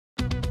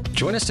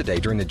Join us today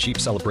during the Jeep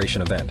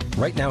Celebration event.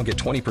 Right now, get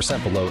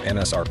 20% below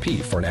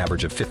MSRP for an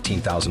average of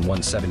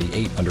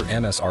 $15,178 under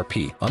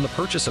MSRP on the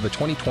purchase of a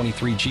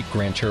 2023 Jeep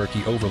Grand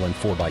Cherokee Overland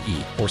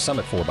 4xE or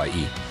Summit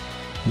 4xE.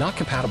 Not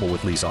compatible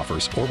with lease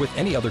offers or with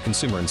any other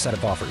consumer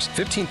incentive offers.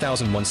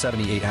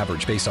 $15,178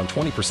 average based on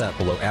 20%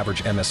 below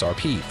average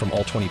MSRP from all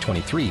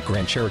 2023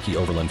 Grand Cherokee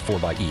Overland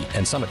 4xE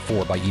and Summit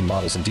 4xE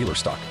models in dealer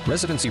stock.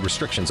 Residency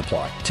restrictions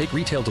apply. Take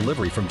retail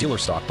delivery from dealer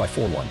stock by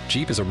 4/1.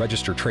 Jeep is a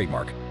registered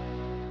trademark.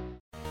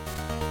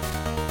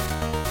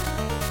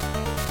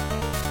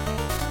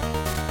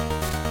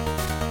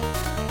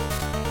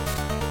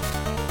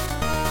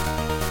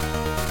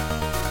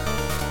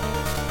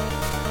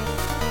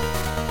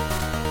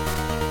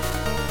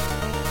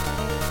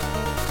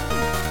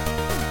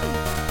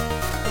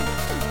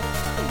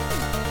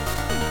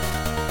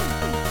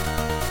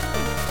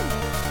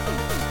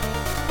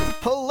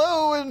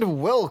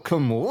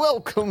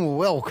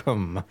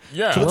 Welcome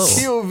Yeah. to the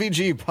Hello.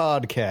 TOVG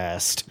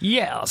podcast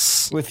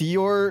Yes. with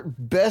your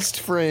best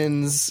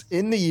friends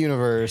in the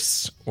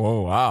universe,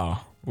 Oh, wow.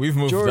 We've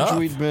moved George up.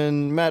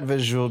 Weidman, Matt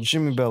Visual,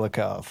 Jimmy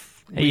Belikoff.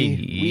 Hey.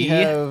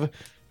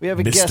 We have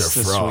a Mr. guest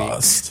this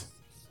Frost. week.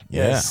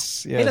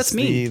 Yes, Hey, that's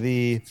me.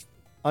 The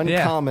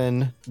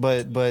uncommon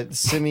but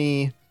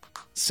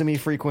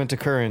semi-frequent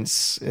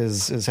occurrence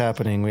is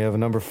happening. We have a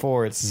number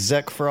 4. It's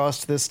Zech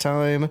Frost this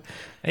time.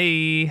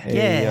 Hey,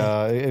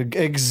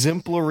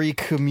 Exemplary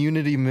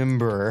community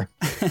member.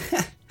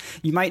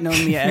 You might know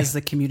me as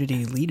the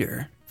community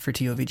leader for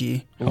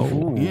TOVG.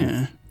 Oh,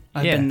 Yeah.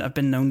 Yeah. I've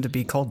been known to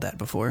be called that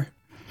before.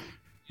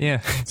 yeah.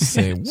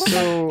 Say what?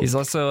 So He's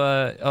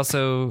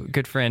also a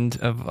good friend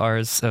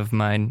of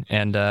mine,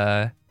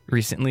 and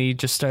recently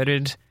just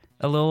started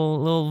a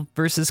little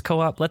versus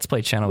co-op Let's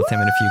Play channel with him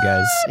and a few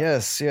guys.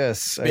 yes.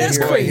 That's I hear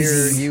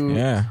crazy. you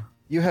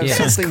have Yeah.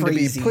 something to be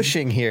Crazy.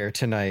 pushing here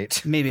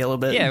tonight. Maybe a little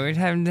bit. Yeah, we're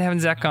having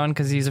Zach on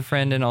because he's a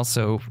friend, and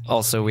also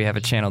we have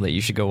a channel that you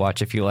should go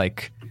watch if you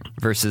like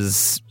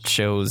versus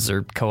shows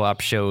or co-op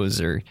shows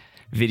or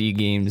video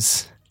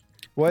games.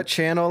 What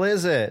channel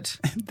is it?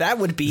 That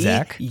would be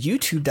Zach?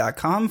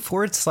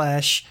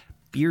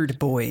 youtube.com/Beard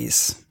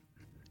Boys.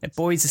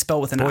 Boys is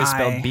spelled with an Boys I.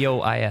 spelled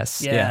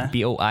B-O-I-S. Yeah.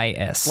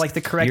 B-O-I-S. Like the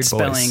correct Beard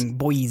Boys. spelling,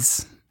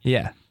 boys.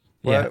 Yeah.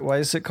 Yeah. Why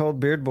is it called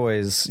Beard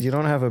Boys? You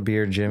don't have a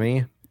beard,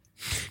 Jimmy.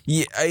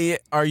 Yeah,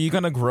 are you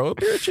going to grow a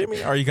beard,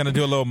 Jimmy? Are you going to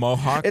do a little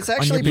mohawk? It's on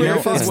your actually beard pretty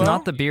as fun. It's well?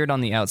 not the beard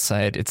on the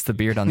outside, it's the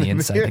beard on the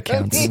inside beard that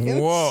counts. on the-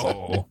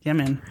 Whoa. Yeah,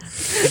 man.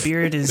 The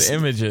beard is The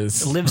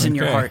images. lives in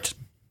your Okay. heart.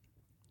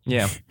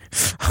 Yeah.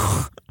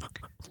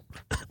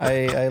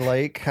 I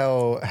like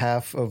how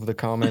half of the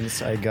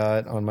comments I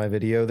got on my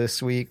video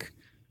this week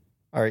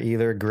are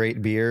either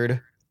great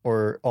beard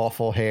or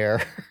awful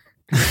hair.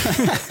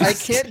 I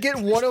can't get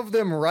one of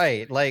them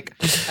right. Like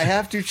I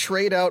have to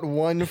trade out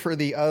one for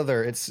the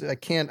other. I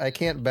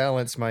can't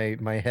balance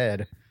my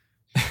head.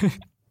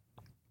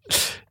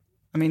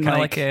 I mean, Kind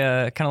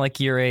of like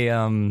you're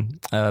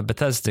a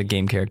Bethesda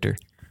game character.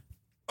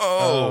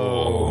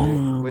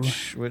 Oh.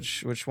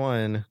 Which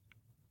one?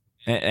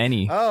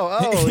 Any.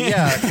 Oh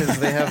yeah, because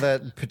they have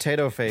that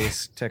potato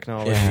face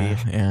technology.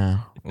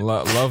 Yeah.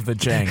 Love the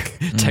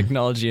jank.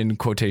 Technology in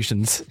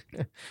quotations.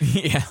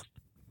 Yeah.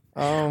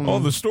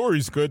 The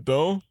story's good,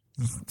 though.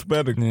 It's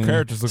bad the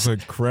characters look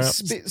like crap.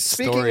 Speaking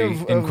Story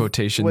of in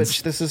quotations.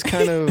 which this is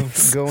kind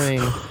of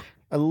going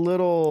a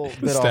little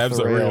bit off Stabs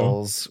the are real.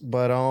 rails,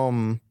 but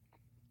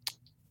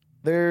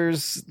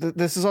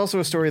this is also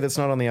a story that's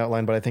not on the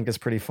outline, but I think is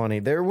pretty funny.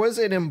 There was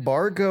an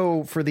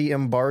embargo for the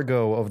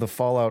embargo of the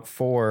Fallout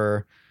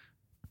 4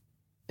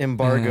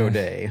 embargo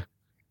day.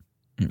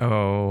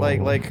 Oh.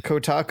 Like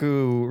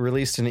Kotaku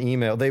released an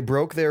email. They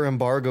broke their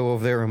embargo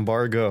of their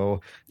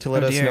embargo to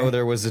let us dear. know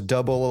there was a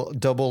double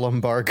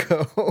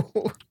embargo.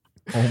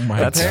 Oh my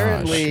That's gosh.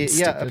 apparently, gosh.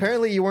 yeah,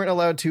 apparently you weren't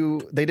allowed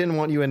to. They didn't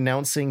want you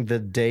announcing the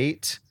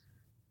date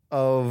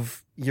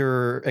of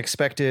your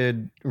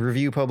expected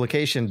review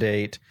publication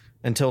date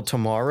until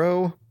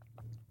tomorrow.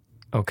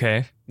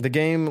 Okay. The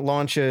game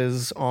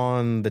launches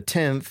on the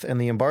 10th,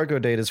 and the embargo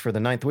date is for the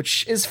 9th,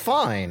 which is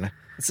fine.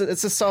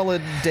 It's a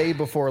solid day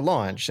before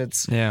launch.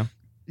 It's Yeah.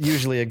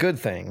 usually a good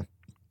thing.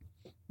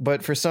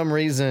 But for some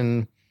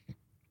reason,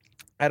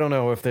 I don't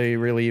know if they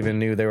really even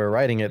knew they were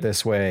writing it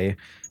this way,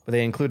 but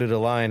they included a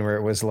line where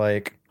it was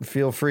like,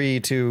 feel free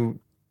to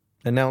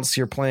announce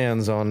your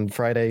plans on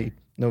Friday,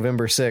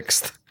 November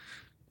 6th.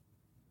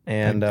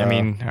 And I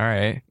mean, all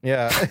right.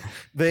 yeah,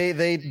 they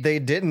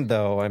didn't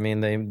though. I mean,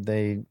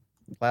 they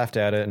laughed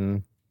at it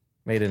and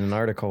made it an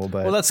article,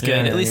 but Well, that's good.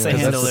 Yeah, At least they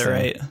anyways, handled that's it the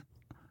right.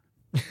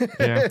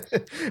 Yeah.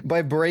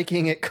 by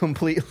breaking it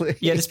completely.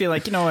 Yeah, just be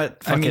like, you know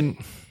what? Fuck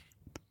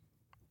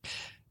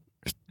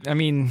I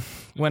mean,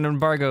 when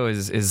embargo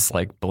is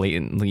like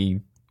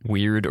blatantly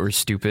weird or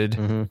stupid,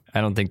 Mhm.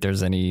 I don't think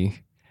there's any.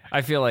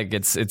 I feel like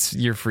it's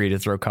you're free to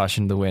throw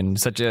caution to the wind.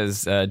 Such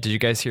as, did you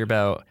guys hear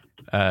about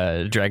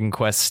Dragon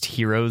Quest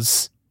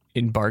Heroes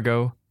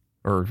embargo?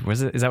 or is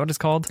that what it's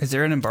called? Is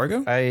there an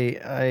embargo?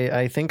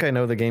 I think I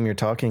know the game you're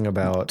talking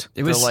about.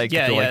 It was the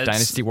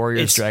Dynasty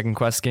Warriors Dragon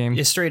Quest game.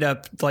 It's straight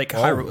up like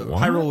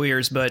Hyrule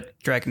Warriors, but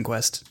Dragon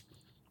Quest.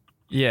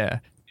 Yeah.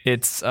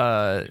 It's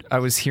I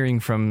was hearing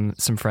from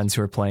some friends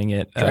who are playing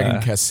it.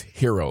 Dragon Quest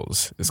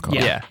Heroes is called.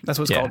 Yeah, that's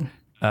what it's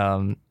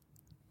called.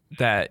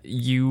 That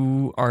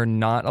you are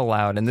not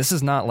allowed, and this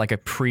is not like a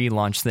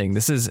pre-launch thing.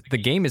 The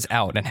game is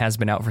out and has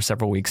been out for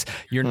several weeks.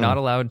 You're not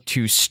allowed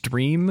to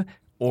stream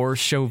or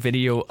show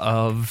video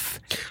of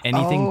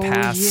anything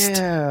past.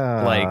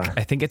 Yeah. Like,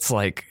 I think it's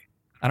like,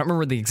 I don't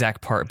remember the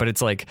exact part, but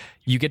it's like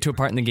you get to a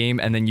part in the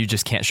game and then you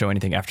just can't show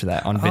anything after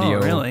that on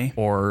video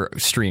or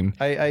stream.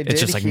 I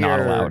it's just like not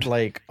allowed.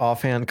 Like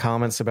offhand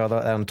comments about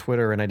that on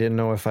Twitter, and I didn't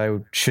know if I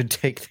should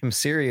take them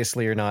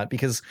seriously or not,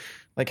 because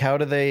like, how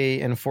do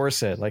they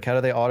enforce it? Like, how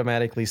do they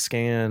automatically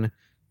scan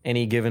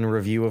any given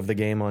review of the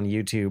game on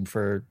YouTube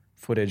for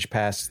footage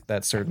past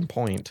that certain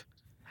point?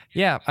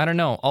 Yeah, I don't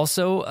know.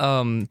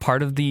 Also,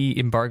 part of the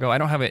embargo, I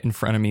don't have it in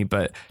front of me,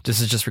 but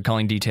this is just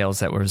recalling details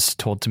that was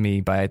told to me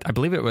by, I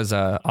believe it was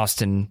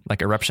Austin,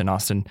 like Eruption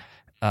Austin.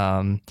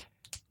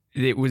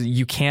 It was,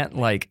 you can't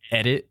like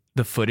edit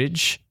the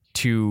footage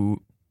to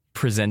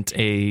present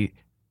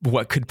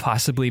what could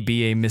possibly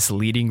be a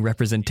misleading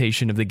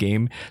representation of the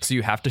game. So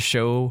you have to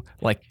show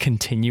like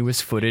continuous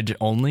footage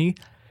only.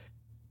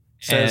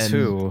 Says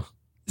who?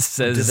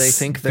 Says do they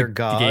think they're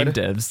God? The game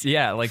devs.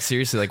 Yeah, like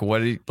seriously, like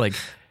what? Like,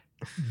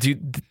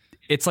 dude,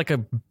 it's like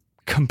a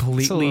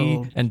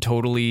completely and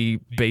totally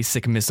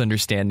basic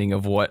misunderstanding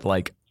of what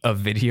like a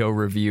video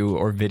review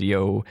or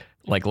video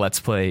like Let's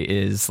Play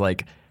is.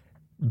 Like,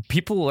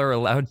 people are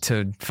allowed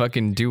to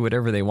fucking do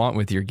whatever they want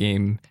with your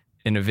game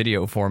in a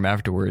video form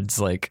afterwards.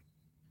 Like,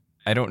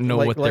 I don't know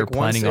what they're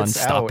planning on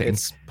stopping.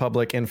 It's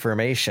public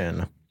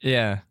information.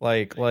 Yeah.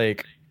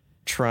 Like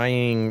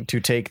trying to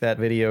take that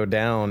video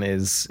down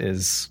is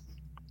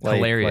like,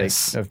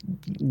 hilarious.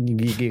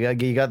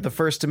 You got the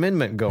First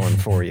Amendment going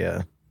for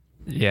you.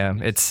 Yeah,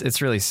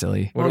 it's really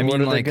silly. What are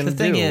they going to do?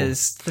 The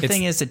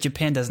thing is that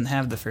Japan doesn't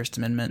have the First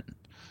Amendment.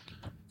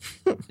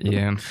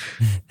 Yeah.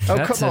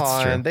 Come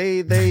on.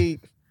 They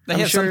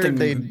have something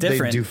different.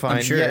 They do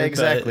fine. Sure, yeah,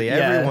 exactly.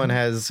 Everyone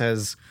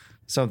has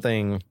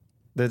something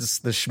that's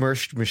the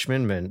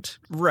Schmirschmindment.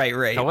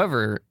 Right.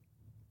 However,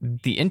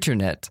 the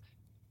internet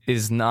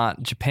is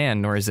not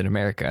Japan, nor is it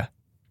America.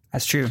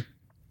 That's true.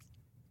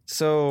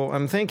 So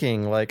I'm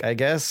thinking, like, I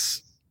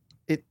guess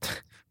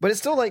but it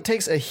still like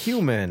takes a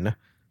human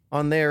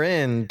on their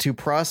end to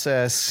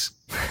process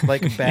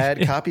like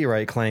bad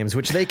copyright claims,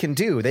 which they can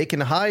do. They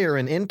can hire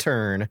an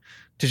intern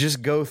to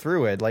just go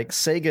through it. Like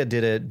Sega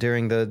did it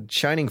during the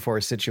Shining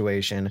Force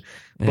situation.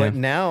 But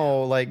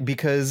now, like,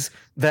 because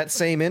that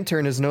same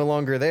intern is no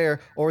longer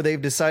there, or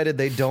they've decided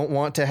they don't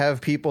want to have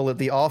people at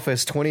the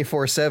office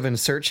 24/7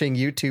 searching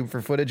YouTube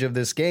for footage of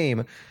this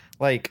game,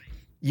 like,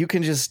 you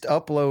can just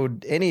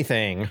upload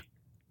anything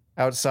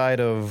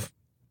outside of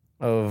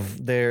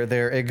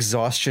their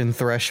exhaustion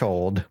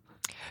threshold.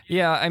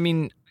 Yeah, I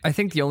mean, I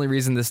think the only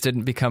reason this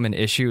didn't become an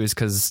issue is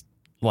because,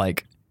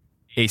 like,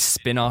 a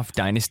spin-off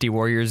Dynasty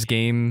Warriors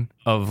game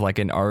of, like,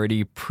 an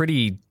already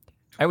pretty,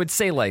 I would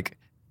say, like,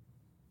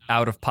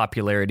 out of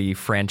popularity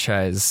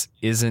franchise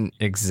isn't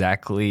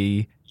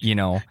exactly, you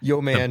know...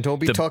 Yo, man, don't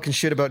be talking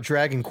shit about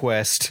Dragon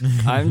Quest.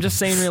 I'm just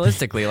saying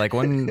realistically, like,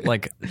 when,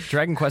 like,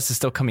 Dragon Quest is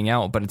still coming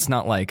out, but it's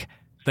not, like,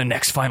 the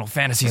next Final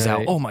Fantasy's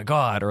out, oh my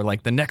god, or,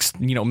 like, the next,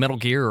 you know, Metal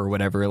Gear or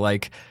whatever.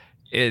 Like,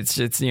 it's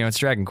you know, it's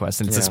Dragon Quest,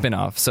 and it's a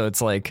spin-off, so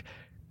it's, like...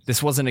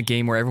 This wasn't a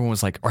game where everyone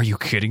was like, are you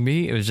kidding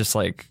me? It was just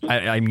like,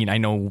 I mean, I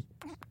know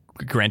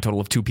a grand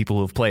total of 2 people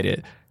who have played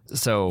it.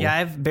 So yeah,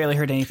 I've barely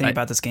heard anything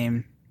about this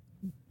game.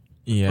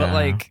 Yeah. But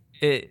like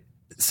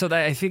so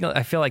that I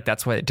feel like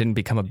that's why it didn't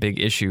become a big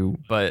issue,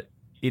 but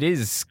it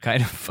is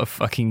kind of a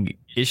fucking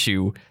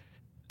issue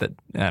that,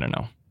 I don't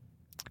know.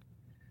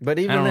 But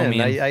even then,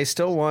 I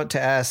still want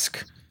to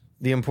ask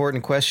the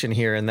important question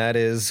here, and that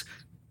is,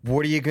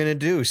 what are you going to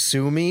do?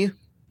 Sue me?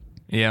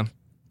 Yeah.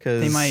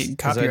 They might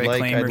copyright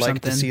claim or I'd like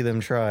something. to see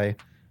them try.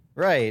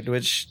 Right,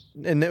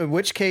 in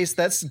which case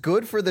that's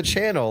good for the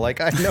channel.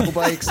 Like, I know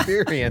by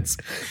experience.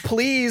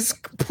 Please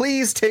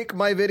take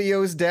my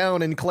videos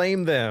down and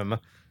claim them.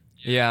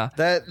 Yeah.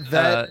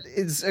 That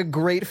is a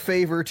great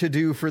favor to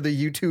do for the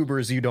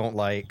YouTubers you don't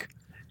like.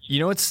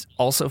 You know what's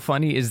also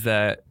funny is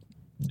that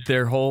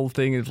their whole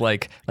thing is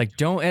like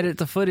don't edit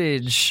the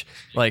footage.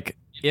 Like,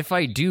 if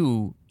I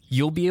do,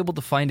 you'll be able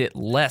to find it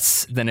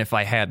less than if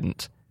I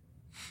hadn't.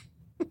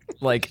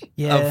 Like,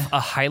 a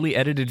highly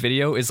edited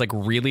video is like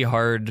really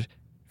hard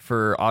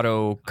for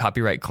auto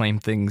copyright claim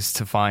things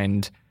to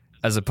find,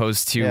 as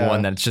opposed to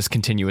one that's just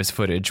continuous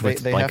footage.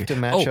 They have to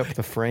match up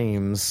the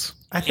frames.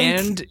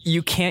 And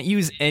you can't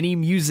use any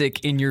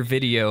music in your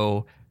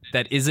video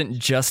that isn't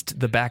just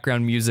the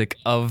background music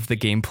of the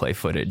gameplay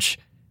footage.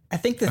 I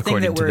think the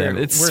thing that we're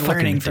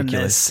learning from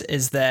this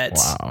is that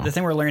the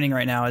thing we're learning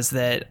right now is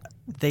that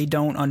they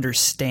don't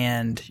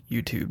understand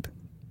YouTube.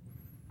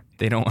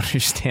 They don't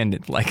understand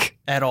it, like,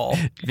 at all.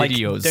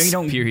 Videos, like, they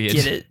don't period.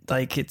 get it.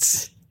 Like,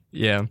 it's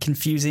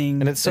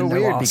confusing. And it's so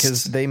weird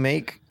because they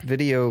make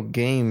video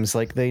games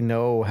like they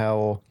know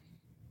how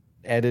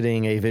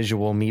editing a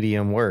visual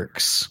medium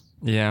works.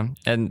 Yeah.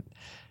 And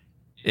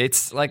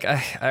it's like,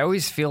 I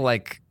always feel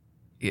like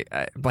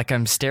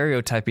I'm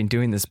stereotyping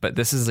doing this, but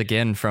this is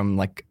again from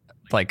like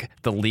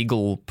the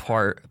legal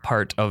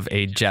part of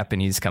a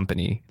Japanese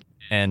company.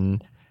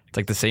 And it's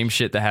like the same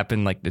shit that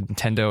happened like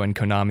Nintendo and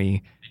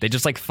Konami. They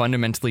just like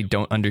fundamentally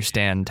don't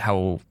understand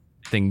how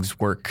things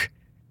work,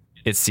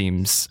 it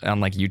seems, on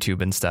like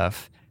YouTube and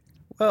stuff.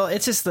 Well,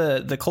 it's just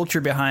the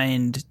culture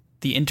behind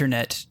the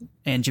internet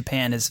and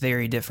Japan is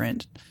very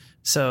different.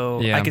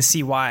 So I can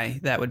see why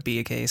that would be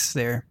a case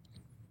there.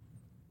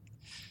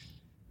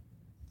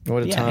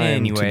 What a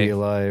time to be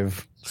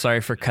alive.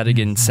 Sorry for cutting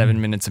in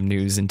 7 minutes of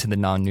news into the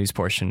non-news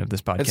portion of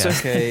this podcast. It's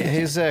okay.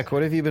 Hey, Zach,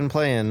 what have you been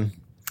playing?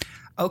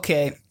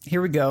 Okay,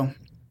 here we go.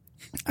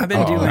 I've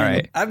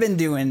been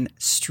doing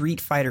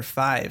Street Fighter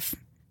 5.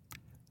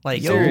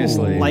 Like,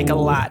 seriously? Like a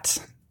lot.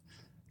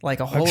 Like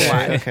a whole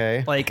lot.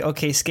 Okay. Like,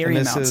 scary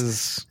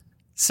amounts.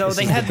 So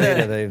they had the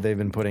beta they've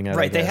been putting out.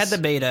 Right, they had the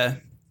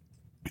beta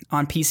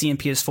on PC and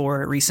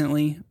PS4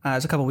 recently. It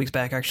was a couple weeks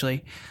back,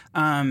 actually.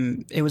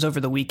 It was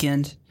over the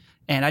weekend.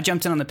 And I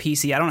jumped in on the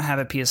PC. I don't have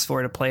a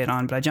PS4 to play it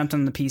on, but I jumped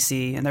on the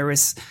PC, and there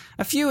was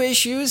a few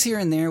issues here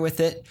and there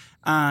with it,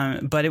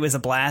 but it was a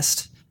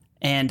blast.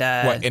 And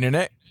what,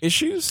 internet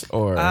issues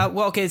or?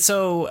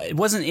 So it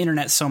wasn't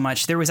internet so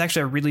much. There was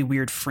actually a really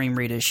weird frame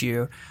rate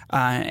issue,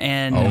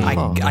 and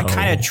I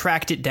kind of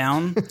tracked it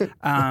down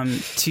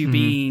to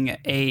being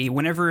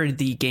whenever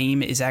the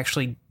game is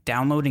actually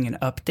downloading an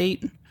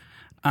update,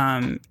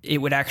 it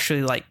would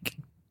actually like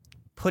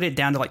put it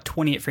down to like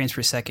 28 frames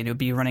per second. It would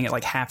be running at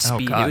like half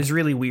speed. It was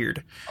really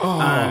weird.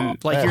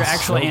 Like your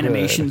actual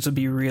animations would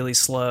be really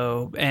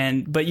slow.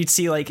 But you'd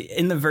see like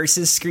in the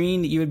versus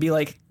screen, you would be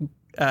like,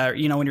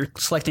 when you're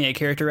selecting a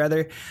character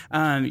rather,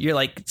 you're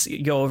like,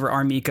 you go over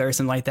Armika or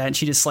something like that. And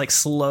she just like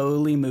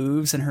slowly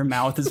moves and her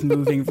mouth is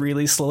moving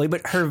really slowly,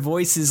 but her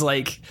voice is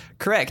like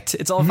correct.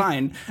 It's all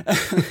fine.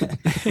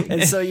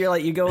 And so you're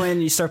like, you go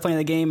in, you start playing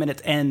the game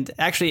and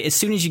actually as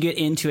soon as you get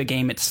into a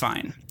game, it's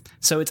fine.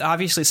 So it's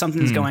obviously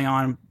something's going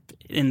on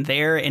in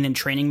there and in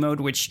training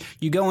mode, which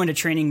you go into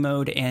training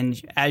mode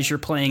and as you're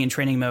playing in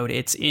training mode,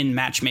 it's in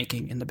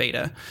matchmaking in the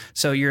beta.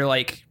 So you're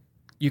like,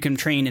 you can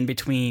train in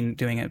between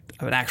doing an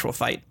actual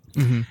fight.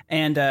 Mm-hmm.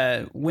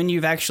 And when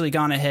you've actually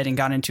gone ahead and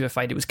got into a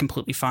fight, it was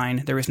completely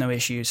fine. There was no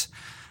issues.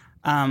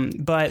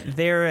 But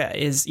there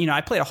is, I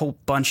played a whole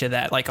bunch of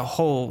that, like a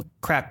whole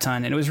crap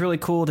ton. And it was really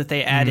cool that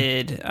they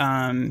added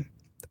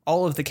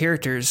all of the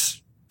characters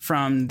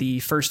from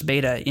the first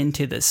beta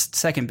into this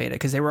second beta,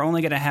 because they were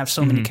only going to have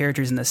so many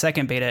characters in the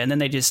second beta, and then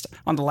they just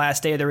on the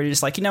last day they were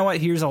just like, you know what,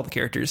 here's all the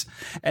characters,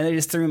 and they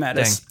just threw them at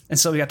us, and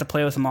so we got to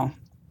play with them all.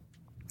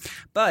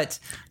 But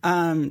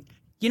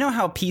you know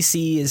how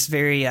PC is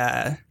very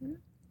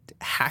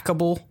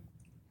hackable?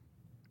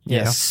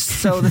 Yes.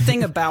 So the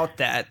thing about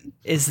that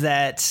is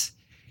that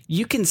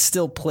you can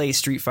still play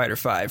Street Fighter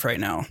 5 right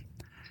now.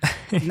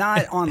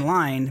 Not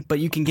online, but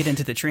you can get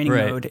into the training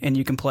mode and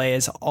you can play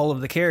as all of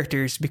the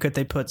characters because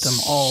they put them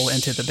all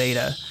into the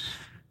beta.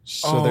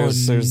 So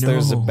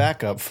there's a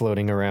backup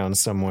floating around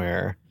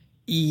somewhere.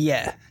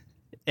 Yeah.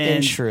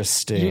 And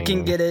interesting. You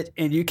can get it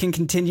and you can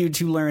continue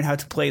to learn how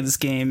to play this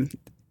game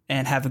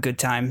and have a good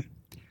time.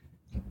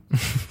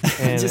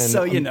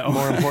 So you know.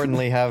 More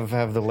importantly, have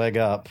the leg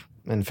up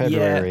in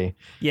February.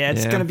 Yeah,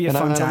 it's going to be a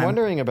fun time. I'm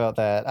wondering about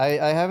that.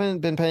 I haven't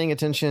been paying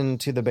attention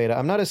to the beta.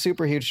 I'm not a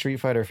super huge Street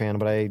Fighter fan,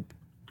 but I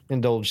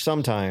indulge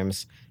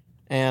sometimes.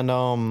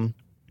 And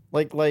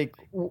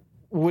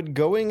would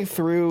going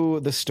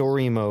through the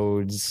story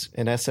modes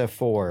in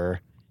SF4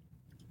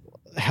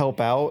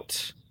 help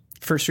out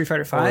for Street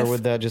Fighter 5? Or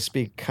would that just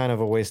be kind of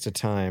a waste of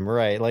time?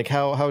 Right. Like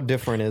how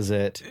different is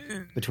it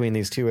between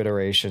these two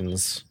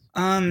iterations?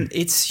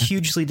 It's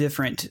hugely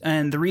different.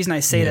 And the reason I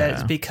say that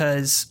is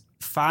because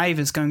 5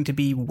 is going to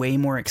be way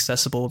more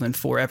accessible than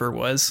 4 ever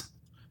was.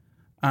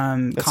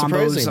 That's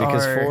surprising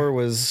because 4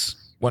 was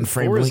one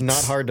frame. 4 is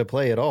not hard to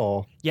play at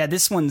all. Yeah,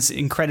 this one's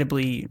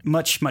incredibly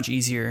much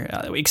easier,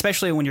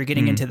 especially when you're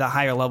getting into the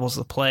higher levels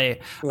of play.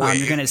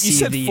 You're going to see you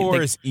said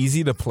 4 is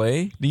easy to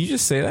play. Did you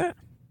just say that?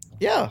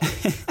 Yeah.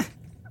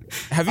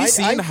 Have you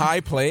seen high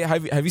play?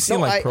 Have you seen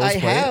pros play? I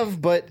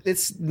have, but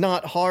it's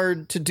not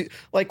hard to do.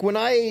 Like when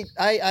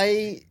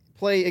I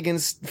play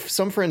against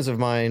some friends of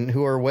mine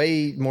who are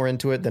way more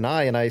into it than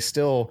I, and I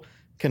still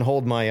can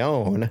hold my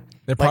own.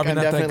 They're probably I'm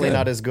definitely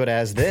not as good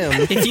as them.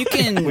 If you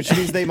can, which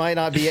means they might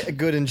not be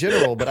good in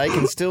general, but I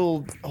can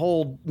still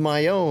hold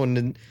my own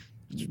and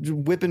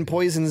whipping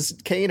Poison's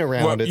cane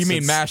around. Well, you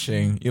mean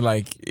mashing? You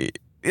like?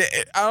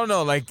 I don't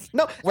know. Like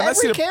no,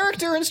 every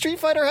character in Street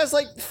Fighter has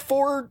like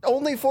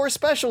only 4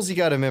 specials you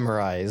got to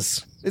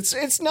memorize.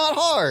 It's not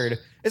hard.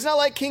 It's not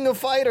like King of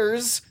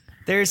Fighters.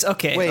 There's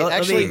okay. Wait,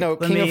 actually, no.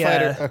 King of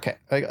Fighter. Okay.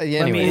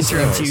 Let me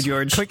interrupt you,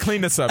 George.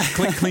 Clean this up.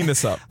 Clean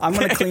this up. I'm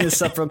going to clean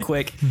this up real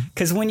quick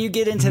because when you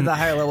get into the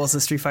higher levels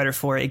of Street Fighter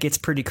 4, it gets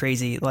pretty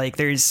crazy. Like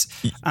there's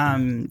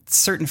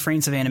certain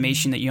frames of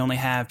animation that you only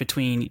have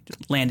between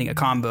landing a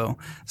combo.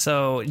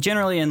 So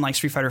generally in like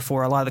Street Fighter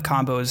 4, a lot of the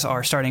combos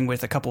are starting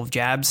with a couple of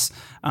jabs.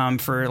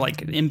 For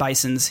like in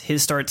Bison's,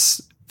 his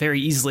starts very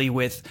easily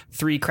with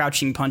 3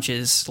 crouching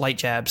punches, light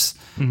jabs,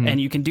 and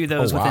you can do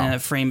those within a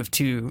frame of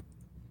 2.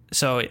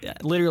 So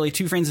literally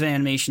 2 frames of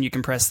animation, you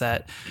can press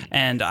that.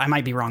 And I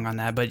might be wrong on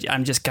that, but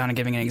I'm just kind of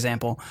giving an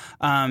example.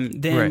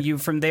 Then you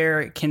from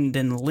there can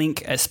then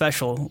link a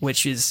special,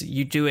 which is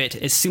you do it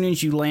as soon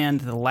as you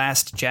land the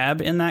last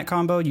jab in that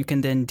combo. You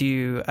can then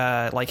do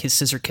like his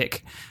scissor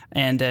kick,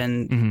 and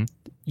then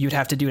you'd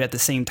have to do it at the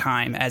same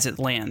time as it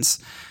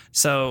lands.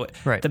 So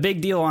the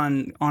big deal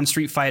on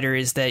Street Fighter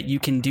is that you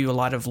can do a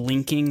lot of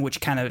linking,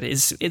 which kind of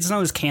it's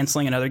known as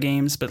canceling in other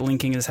games, but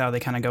linking is how they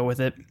kind of go with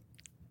it.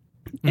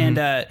 And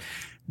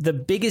the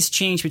biggest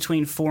change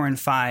between 4 and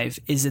 5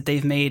 is that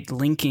they've made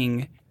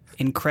linking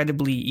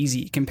incredibly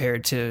easy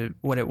compared to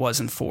what it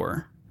was in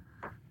 4.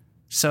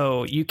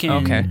 So you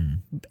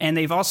can, and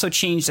they've also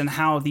changed on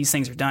how these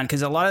things are done.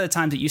 Because a lot of the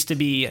times it used to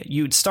be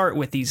you'd start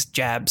with these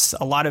jabs,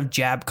 a lot of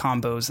jab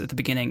combos at the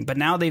beginning. But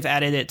now they've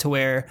added it to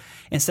where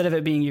instead of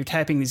it being you're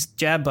tapping these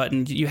jab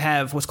buttons, you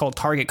have what's called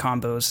target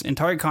combos. And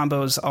target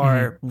combos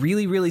are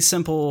really, really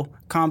simple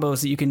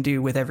combos that you can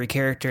do with every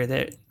character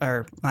that,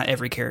 or not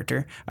every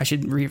character. I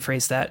should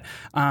rephrase that.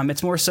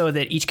 It's more so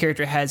that each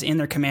character has in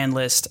their command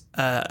list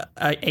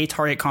a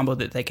target combo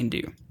that they can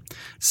do.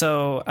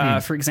 So,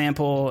 for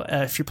example,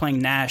 if you're playing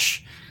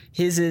Nash,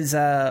 his is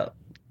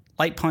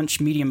light punch,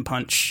 medium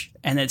punch,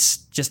 and it's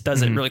just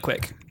does it really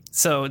quick.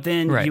 So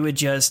then you would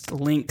just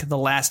link the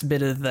last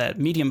bit of that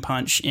medium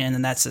punch in,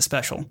 and that's a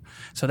special.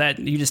 So that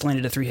you just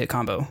landed a 3-hit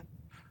combo.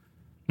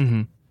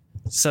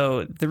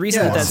 So the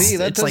reason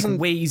it's like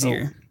way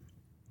easier.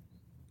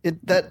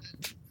 That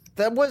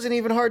wasn't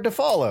even hard to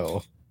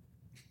follow.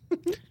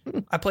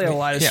 I play a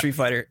lot of Street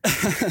Fighter,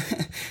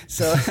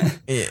 so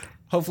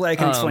hopefully I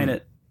can explain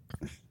it.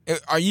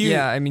 Are you?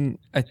 Yeah, I mean,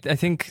 I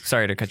think.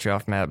 Sorry to cut you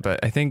off, Matt,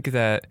 but I think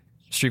that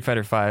Street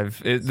Fighter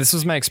V. This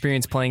was my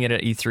experience playing it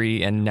at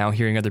E3, and now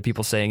hearing other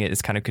people saying it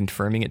is kind of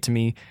confirming it to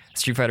me.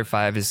 Street Fighter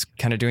V is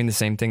kind of doing the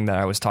same thing that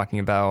I was talking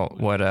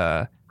about. What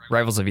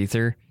Rivals of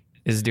Aether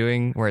is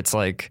doing, where it's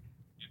like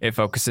it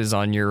focuses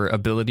on your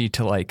ability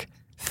to like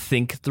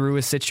think through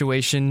a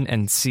situation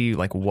and see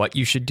like what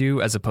you should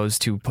do, as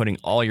opposed to putting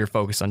all your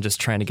focus on just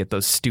trying to get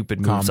those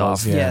stupid moves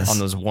off on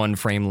those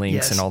 1-frame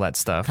links and all that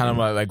stuff. Kind of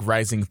like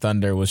Rising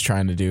Thunder was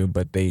trying to do,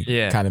 but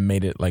they kind of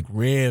made it like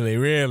really,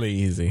 really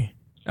easy.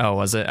 Oh,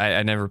 was it?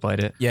 I never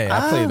played it. Yeah,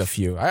 I played a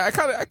few. I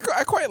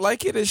quite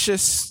like it. It's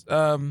just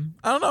I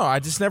don't know. I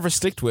just never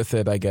sticked with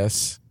it, I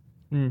guess.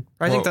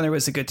 Rising Thunder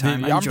was a good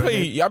time. I enjoyed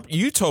it.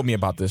 You told me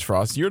about this,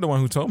 Frost. You're the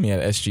one who told me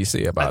at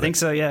SGC about it. I think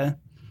so, yeah.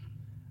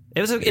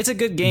 It's a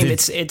good game.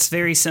 It's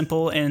very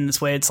simple in this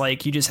way. It's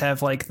like you just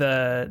have like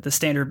the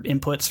standard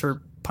inputs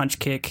for punch,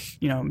 kick,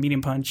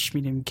 medium punch,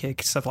 medium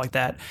kick, stuff like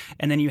that.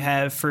 And then you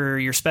have for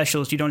your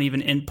specials, you don't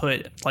even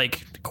input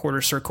like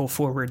quarter circle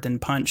forward then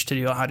punch to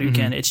do a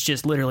Hadouken. It's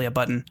just literally a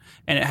button,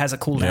 and it has a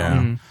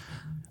cooldown,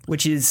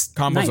 which is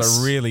combos nice.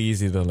 Are really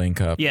easy to link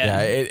up.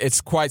 Yeah,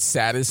 it's quite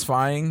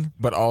satisfying,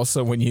 but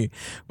also when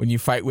you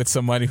fight with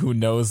somebody who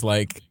knows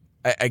like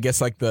I guess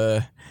like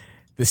the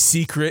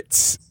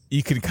secrets.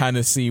 You can kind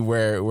of see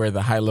where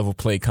the high level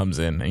play comes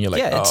in, and you're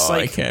like,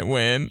 I can't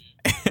win.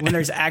 When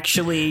there's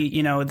actually,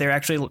 they're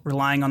actually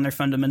relying on their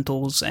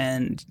fundamentals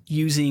and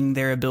using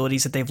their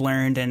abilities that they've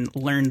learned and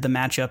learned the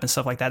matchup and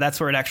stuff like that. That's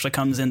where it actually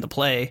comes into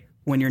play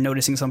when you're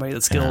noticing somebody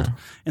that's skilled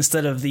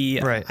instead of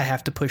I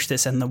have to push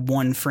this in the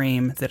 1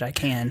 frame that I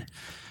can,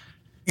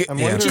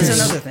 which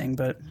is another thing,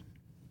 but.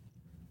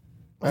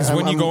 Because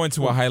when you go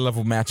into a high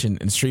level match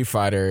in Street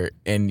Fighter,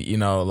 and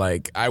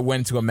like I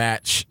went to a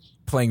match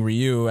playing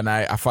Ryu, and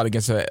I fought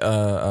against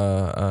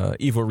a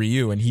evil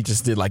Ryu, and he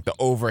just did like the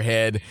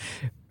overhead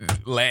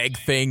leg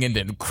thing and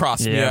then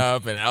crossed me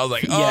up, and I was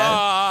like,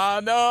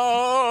 oh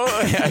no,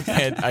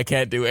 I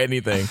can't do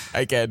anything.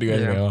 I can't do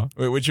anything.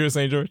 Wait, what you were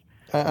saying, George?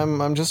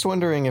 I'm just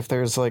wondering if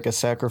there's like a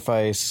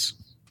sacrifice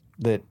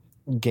that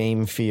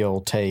game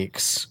feel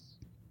takes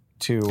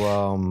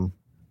to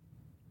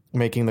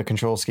making the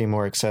control scheme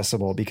more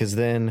accessible, because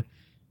then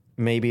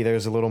maybe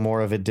there's a little more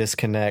of a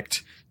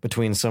disconnect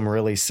between some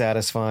really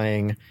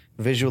satisfying,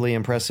 visually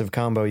impressive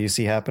combo you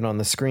see happen on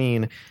the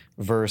screen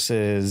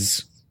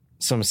versus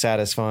some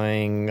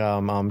satisfying,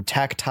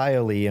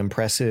 tactilely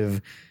impressive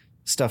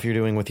stuff you're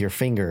doing with your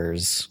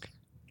fingers.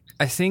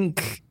 I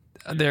think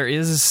there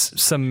is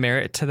some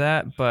merit to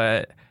that,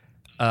 but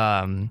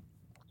I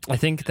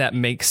think that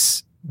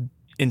makes,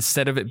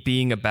 instead of it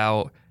being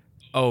about,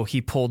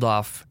 he pulled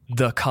off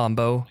the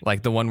combo,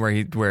 like the one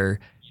where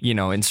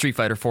in Street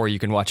Fighter 4 you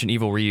can watch an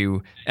evil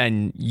Ryu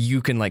and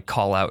you can like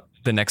call out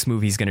the next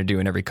move he's going to do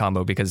in every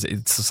combo, because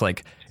it's just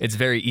like, it's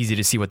very easy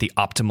to see what the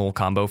optimal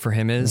combo for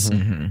him is.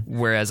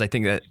 Whereas I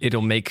think that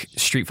it'll make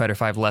Street Fighter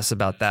V less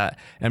about that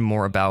and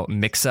more about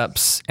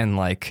mix-ups and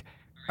like,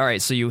 all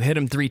right, so you hit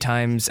him 3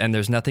 times and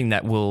there's nothing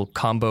that will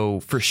combo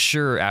for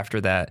sure after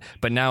that.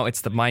 But now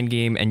it's the mind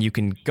game and you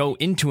can go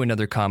into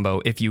another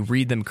combo if you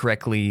read them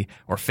correctly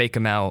or fake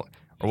them out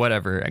or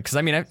whatever. Because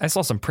I mean, I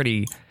saw some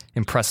pretty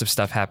impressive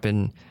stuff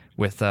happen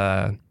with,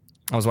 I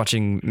was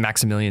watching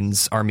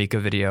Maximilian's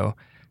Armika video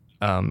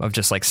of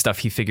just like stuff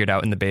he figured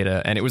out in the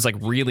beta. And it was like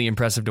really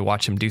impressive to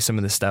watch him do some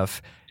of this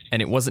stuff.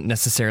 And it wasn't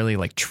necessarily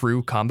like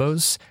true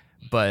combos,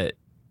 but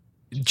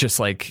just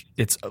like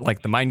it's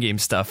like the mind game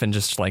stuff and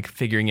just like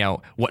figuring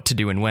out what to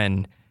do and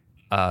when.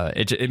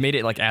 It made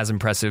it like as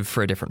impressive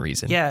for a different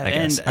reason. Yeah,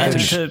 and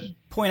to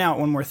point out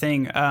one more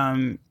thing,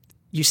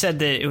 you said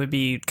that it would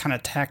be kind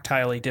of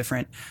tactilely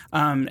different.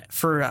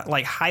 For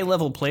like high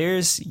level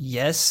players,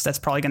 yes, that's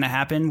probably going to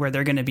happen where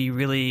they're going to be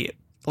really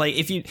like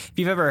if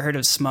you've ever heard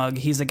of Smug,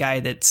 he's the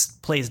guy that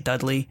plays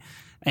Dudley,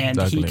 and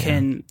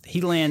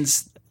he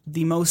lands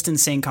the most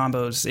insane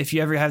combos. If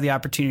you ever have the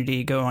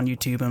opportunity, go on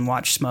YouTube and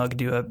watch Smug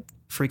do a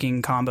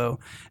freaking combo.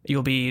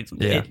 You'll be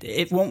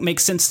it won't make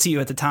sense to you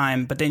at the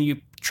time, but then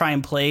you try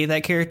and play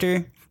that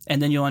character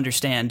and then you'll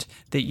understand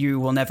that you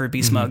will never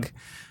be Smug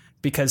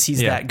because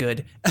he's that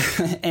good.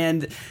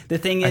 And the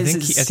thing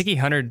is, I think he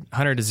 100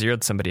 to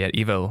 0'd somebody at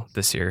Evo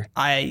this year.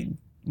 I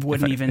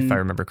wouldn't if I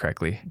remember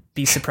correctly,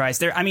 be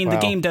surprised there. I mean, the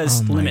game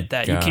does limit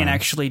that. You can't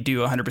actually do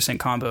 100%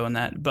 combo in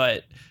that,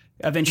 but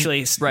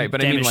eventually, right?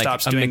 But I mean, like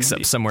a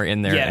mix-up somewhere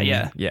in there.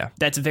 Yeah.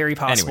 That's very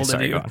possible to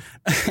do.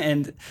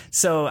 And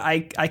so I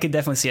could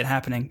definitely see it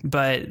happening.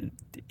 But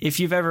if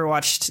you've ever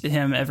watched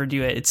him ever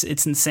do it,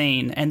 it's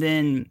insane. And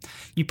then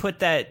you put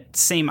that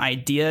same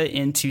idea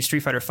into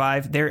Street Fighter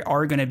V. There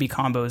are going to be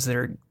combos that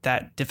are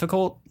that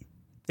difficult.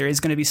 There is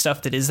going to be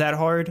stuff that is that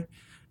hard.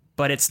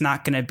 But it's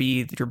not going to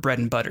be your bread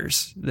and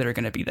butters that are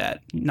going to be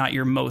that. Not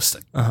your most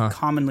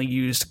commonly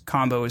used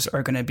combos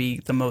are going to be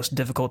the most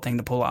difficult thing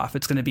to pull off.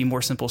 It's going to be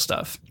more simple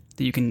stuff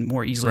that you can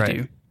more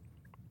easily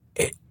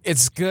do.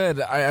 It's good.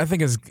 I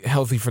think it's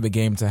healthy for the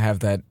game to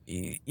have that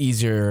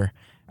easier,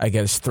 I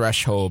guess,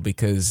 threshold,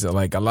 because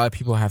like a lot of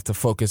people have to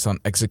focus on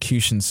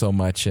execution so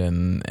much,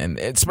 and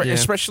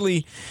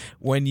especially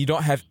when you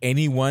don't have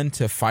anyone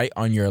to fight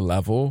on your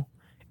level.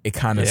 It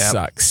kind of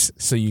sucks.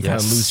 So you kind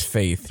of lose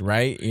faith,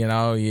 right? You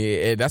know,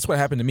 that's what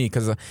happened to me,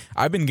 because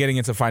I've been getting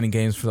into fighting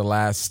games for the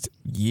last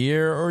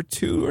year or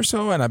two or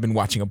so, and I've been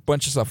watching a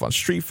bunch of stuff on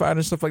Street Fighter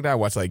and stuff like that. I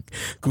watch like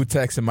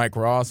Gutex and Mike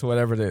Ross or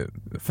whatever, the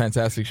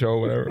fantastic show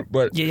or whatever.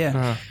 But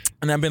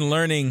and I've been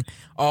learning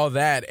all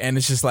that, and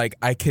it's just like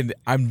I'm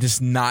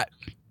not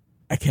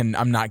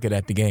good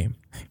at the game.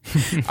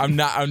 I'm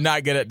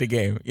not good at the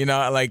game. You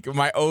know, like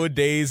my old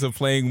days of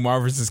playing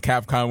Marvel vs.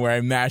 Capcom where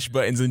I mash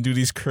buttons and do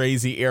these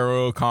crazy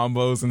aerial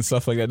combos and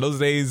stuff like that. Those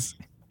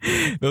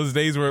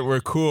days were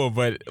cool,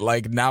 but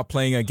like now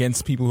playing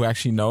against people who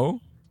actually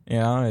know, you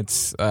know,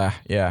 it's I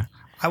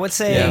would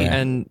say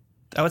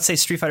I would say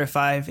Street Fighter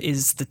V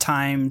is the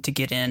time to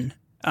get in.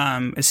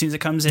 As soon as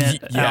it comes in,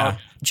 out,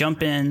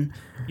 jump in.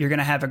 You're going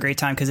to have a great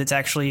time because it's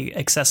actually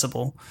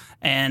accessible.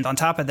 And on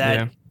top of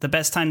that, the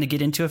best time to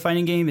get into a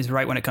fighting game is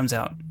right when it comes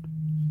out.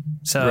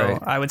 So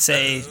I would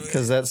say...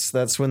 Because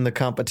that's when the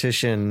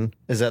competition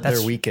is at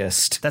their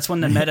weakest. That's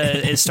when the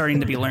meta is starting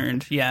to be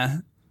learned. Yeah.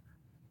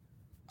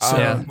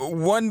 So,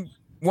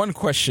 one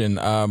question.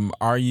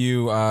 Are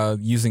you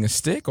using a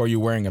stick or are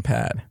you wearing a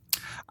pad?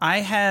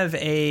 I have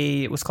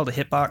what's called a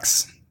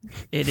hitbox.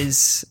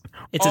 It's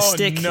a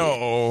stick.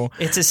 No.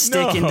 It's a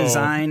stick in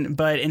design,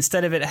 but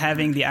instead of it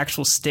having the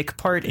actual stick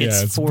part,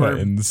 it's for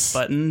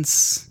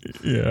buttons.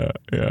 Yeah.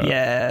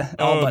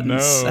 All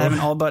buttons. No. I have an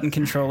all button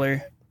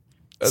controller.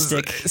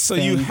 Stick. So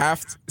thing. you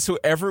have to,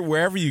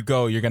 wherever you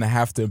go, you're gonna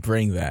have to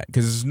bring that,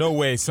 because there's no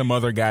way some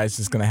other guy's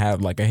just gonna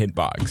have like a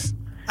hitbox.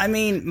 I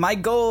mean, my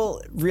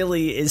goal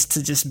really is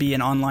to just be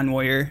an online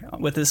warrior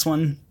with this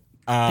one.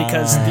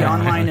 Because the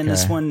online in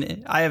this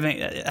one, I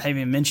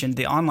haven't mentioned,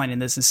 the online in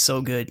this is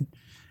so good.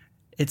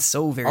 It's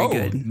so very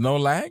good. No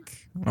lag?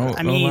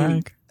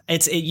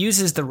 It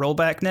uses the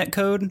rollback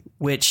netcode,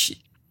 which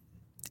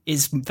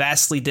is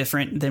vastly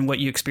different than what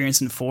you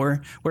experience in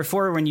 4. Where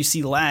 4, when you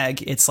see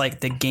lag, it's like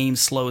the game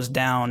slows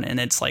down and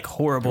it's like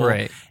horrible.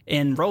 Right.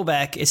 In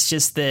rollback, it's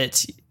just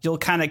that you'll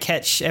kind of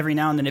catch every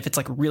now and then, if it's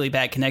like a really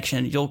bad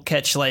connection, you'll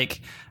catch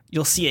like...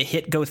 You'll see a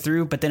hit go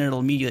through, but then it'll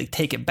immediately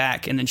take it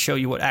back and then show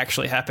you what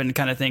actually happened,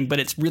 kind of thing. But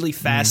it's really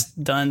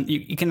fast done.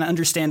 You can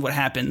understand what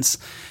happens.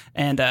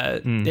 And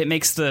it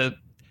makes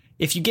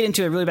if you get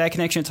into a really bad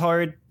connection, it's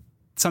hard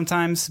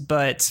sometimes.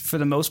 But for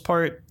the most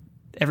part,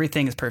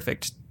 everything is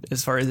perfect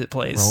as far as it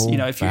plays. You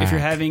know, if you're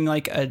having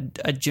like a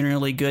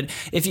generally good...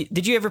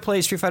 Did you ever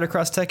play Street Fighter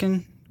Cross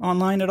Tekken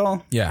online at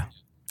all? Yeah.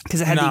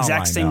 Because it had the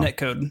exact same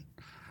netcode.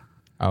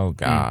 Oh,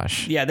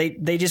 gosh. Yeah,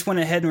 they just went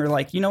ahead and were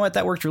like, you know what,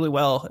 that worked really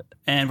well,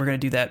 and we're going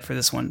to do that for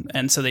this one.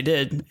 And so they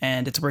did,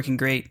 and it's working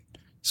great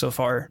so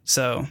far.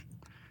 So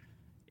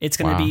it's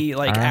going to be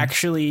like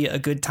actually a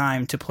good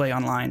time to play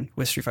online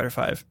with Street Fighter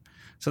V.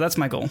 So that's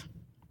my goal.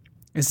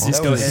 Is to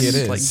just go ahead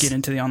and like get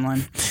into the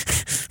online.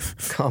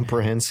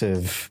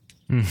 Comprehensive.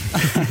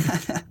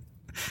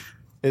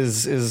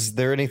 Is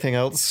there anything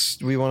else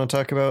we want to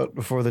talk about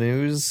before the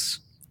news?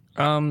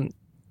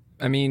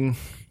 I mean,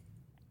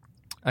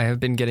 I have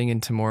been getting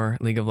into more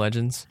League of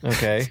Legends.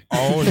 Okay.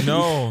 Oh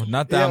no,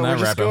 not down that we're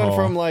just rabbit going hole.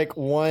 from like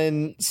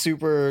one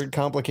super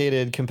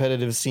complicated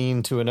competitive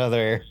scene to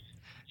another.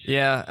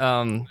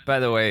 Yeah. By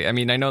the way, I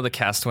mean, I know the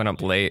cast went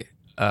up late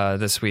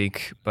this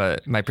week,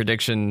 but my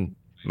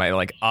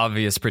like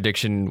obvious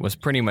prediction was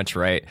pretty much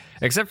right,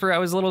 except for I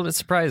was a little bit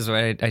surprised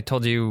when I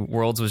told you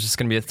Worlds was just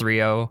going to be a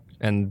 3-0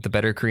 and the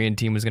better Korean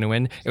team was going to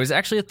win. It was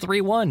actually a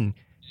 3-1,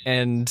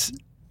 and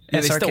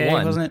they still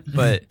won, wasn't it?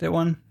 But they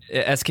won.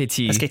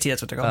 SKT,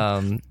 that's what they're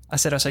called. I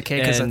said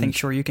SRK because I think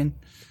Shoryuken.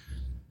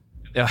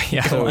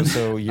 Yeah.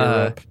 So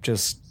Europe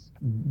just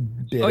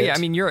did yeah, I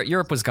mean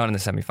Europe was gone in the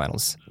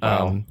semifinals.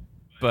 Wow.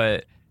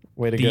 But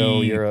way to go,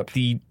 Europe.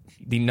 The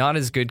not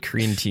as good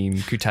Korean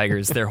team, Ku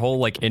Tigers, their whole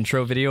like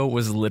intro video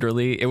was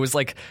literally, it was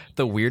like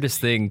the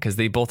weirdest thing because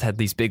they both had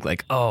these big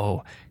like,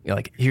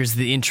 like here's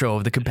the intro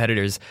of the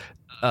competitors.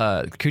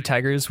 Ku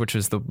Tigers, which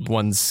was the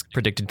ones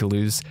predicted to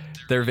lose,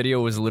 their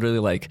video was literally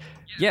like,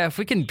 yeah, if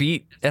we can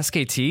beat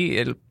SKT,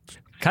 it'll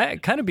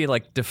kind of be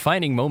like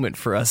defining moment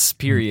for us,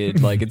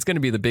 period. Like it's going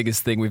to be the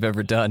biggest thing we've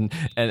ever done.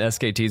 And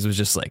SKT's was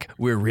just like,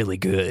 we're really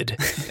good.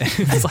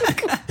 It's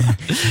like,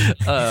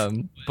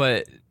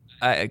 but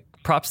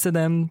props to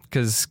them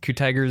because Ku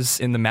Tigers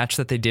in the match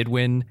that they did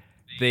win,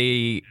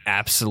 they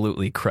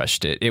absolutely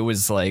crushed it. It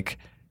was like,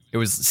 it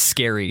was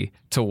scary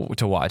to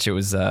watch. It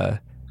was,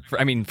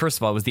 first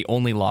of all, it was the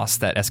only loss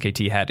that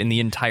SKT had in the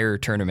entire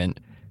tournament.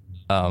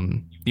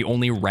 The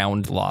only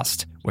round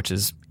lost, which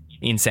is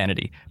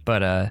insanity.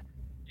 But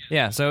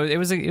yeah, so it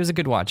was a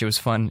good watch. It was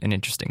fun and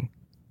interesting.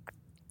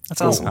 That's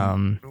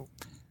awesome.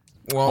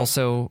 Well,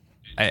 also,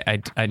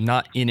 I'm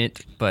not in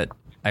it, but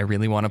I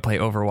really want to play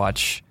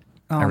Overwatch.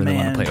 I really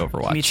want to play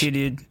Overwatch. Me too,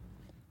 dude.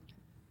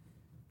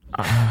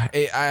 I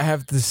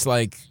have this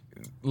like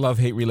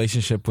love-hate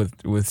relationship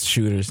with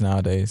shooters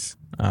nowadays.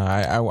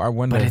 I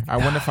wonder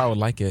if I would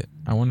like it.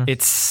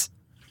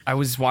 I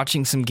was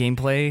watching some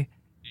gameplay,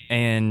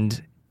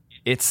 and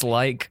it's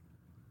like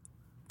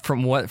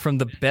from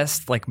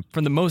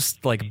the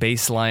most like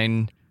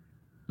baseline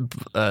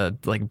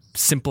like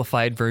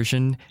simplified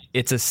version,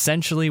 it's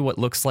essentially what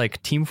looks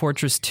like Team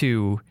Fortress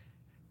 2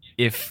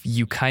 if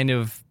you kind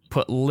of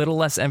put little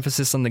less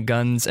emphasis on the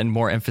guns and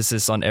more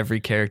emphasis on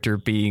every character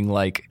being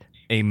like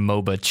a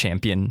MOBA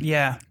champion.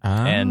 Yeah.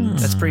 And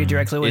that's pretty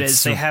directly what it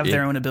is. They have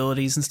their own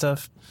abilities and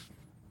stuff.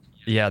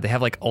 Yeah, they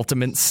have like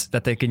ultimates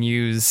that they can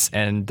use,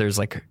 and there's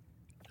like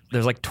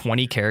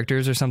 20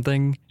 characters or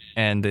something,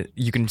 and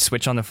you can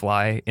switch on the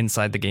fly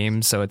inside the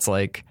game. So it's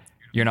like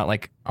you're not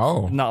like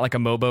not like a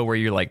MOBA where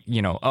you're like,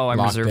 I'm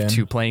locked reserved in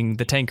to playing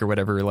the tank or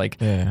whatever. Like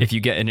if you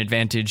get an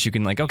advantage, you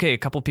can like, okay, a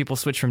couple people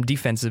switch from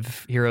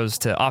defensive heroes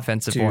to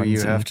offensive ones. Do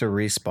you have to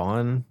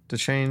respawn to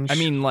change? I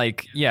mean,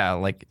 like, yeah,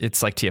 like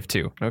it's like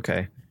TF2.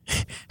 Okay.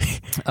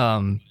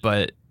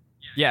 But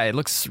yeah, it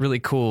looks really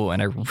cool,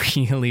 and I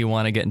really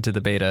want to get into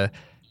the beta.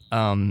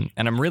 And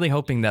I'm really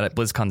hoping that at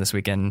BlizzCon this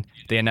weekend,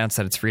 they announce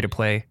that it's free to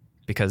play,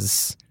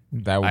 because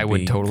I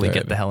would totally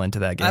get the hell into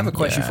that game. I have a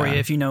question for you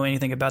if you know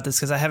anything about this,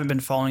 because I haven't been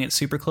following it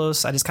super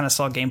close. I just kind of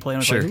saw gameplay and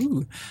was like,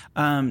 ooh.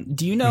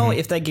 Do you know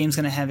if that game's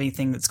going to have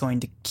anything that's going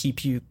to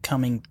keep you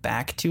coming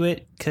back to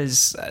it?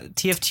 Because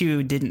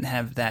TF2 didn't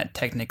have that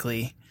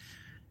technically.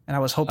 And I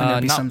was hoping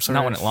there'd be some sort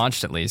of... Not when it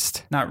launched, at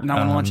least. Not when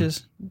it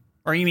launches?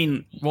 Or you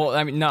mean... Well,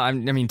 I mean, no, I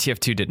mean,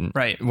 TF2 didn't.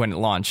 Right. When it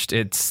launched.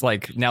 It's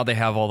like, now they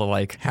have all the,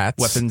 like,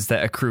 hats, weapons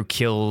that accrue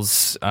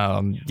kills.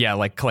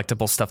 Like,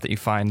 collectible stuff that you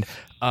find.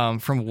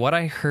 From what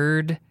I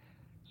heard,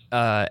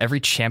 every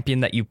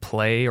champion that you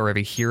play, or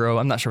every hero,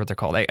 I'm not sure what they're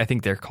called. I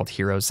think they're called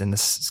heroes in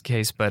this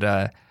case,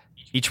 but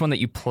each one that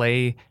you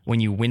play,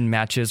 when you win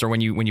matches, or when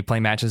you play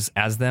matches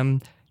as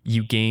them,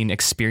 you gain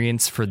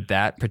experience for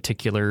that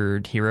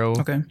particular hero.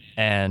 Okay.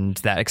 And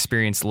that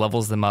experience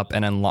levels them up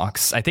and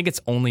unlocks, I think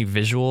it's only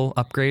visual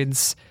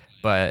upgrades,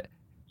 but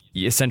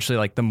essentially,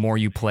 like, the more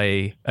you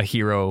play a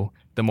hero,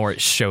 the more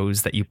it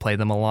shows that you play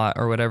them a lot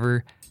or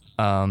whatever.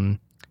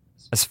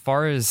 As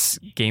far as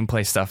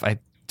gameplay stuff, I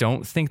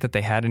don't think that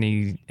they had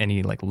any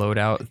like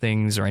loadout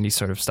things or any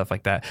sort of stuff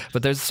like that,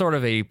 but there's sort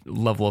of a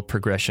level of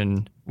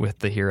progression with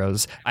the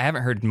heroes. I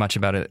haven't heard much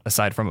about it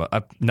aside from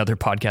another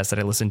podcast that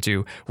I listened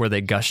to where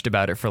they gushed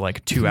about it for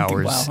like 2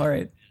 hours. Wow, all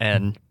right.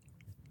 And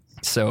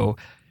so,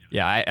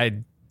 yeah,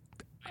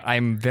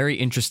 I'm very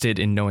interested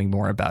in knowing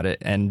more about it,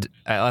 and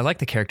I like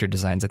the character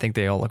designs. I think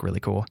they all look really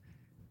cool.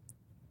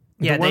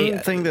 Yeah, the one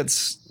thing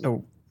that's...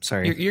 Oh,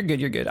 sorry. You're good,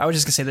 you're good. I was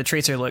just going to say the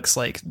Tracer looks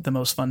like the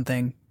most fun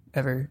thing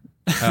ever.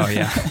 Oh,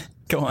 yeah.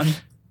 Go on.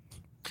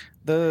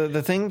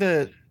 The thing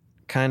that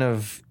kind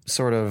of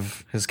sort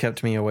of has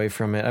kept me away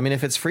from it, I mean,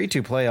 if it's free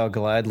to play, I'll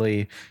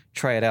gladly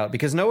try it out,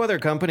 because no other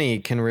company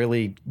can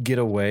really get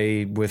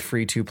away with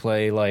free to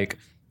play like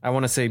I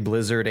want to say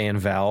Blizzard and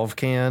Valve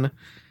can.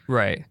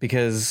 Right.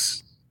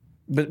 Because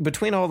but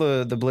between all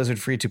the Blizzard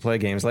free to play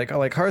games, like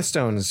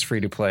Hearthstone's free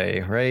to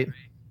play, right?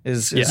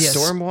 Is Yes.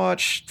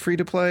 Stormwatch free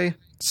to play?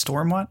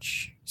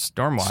 Stormwatch?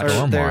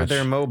 Stormwatch. Or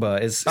their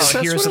MOBA is. Oh,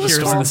 Heroes of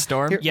the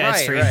Storm. Here- Yeah, it's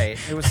right, free. right.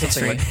 It was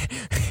something like.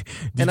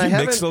 Did I you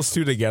mix haven't- those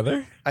two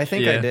together? I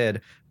think Yeah. I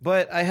did,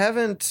 but I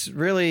haven't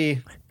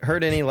really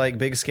heard any like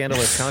big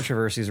scandalous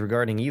controversies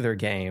regarding either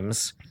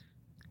games.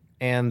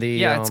 And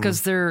the it's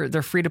because their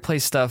free to play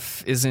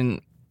stuff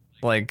isn't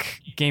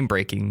like game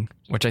breaking,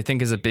 which I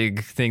think is a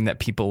big thing that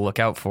people look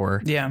out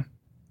for. Yeah.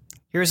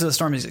 Heroes of the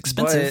Storm is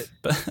expensive,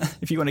 but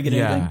if you want to get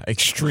anything.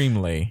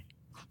 Extremely.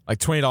 Like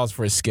 $20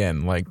 for a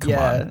skin. Like, come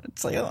on.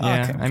 It's like,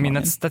 I mean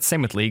that's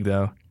same with League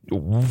though.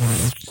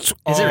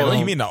 Is it really?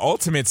 You mean the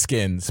ultimate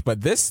skins?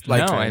 But this,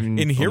 like, no, I mean,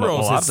 in Heroes, a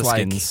lot it's of the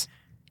like skins.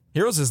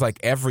 Heroes is like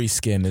every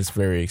skin is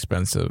very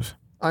expensive.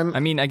 I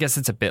mean, I guess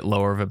it's a bit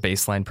lower of a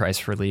baseline price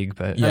for League,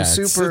 but Yeah, I'm it's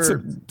super a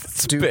bit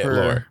duper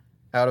lower.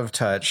 out of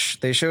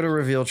touch. They showed a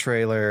reveal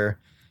trailer,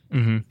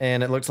 and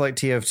it looked like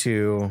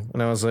TF2,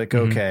 and I was like,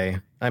 okay.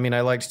 I mean,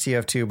 I liked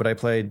TF2, but I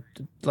played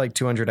like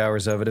 200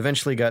 hours of it.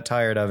 Eventually, got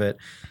tired of it.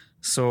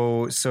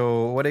 So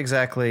what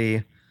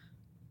exactly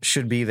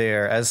should be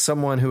there? As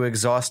someone who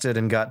exhausted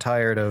and got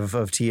tired of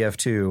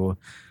TF2,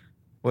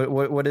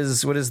 what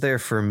is there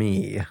for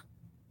me?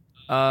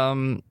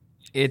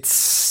 it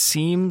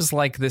seems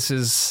like this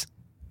is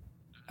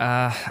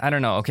I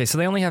don't know. Okay, so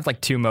they only have like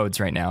 2 modes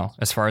right now,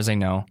 as far as I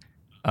know,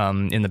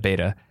 in the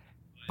beta.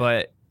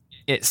 But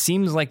it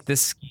seems like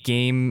this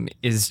game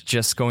is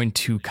just going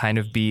to kind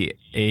of be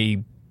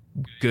a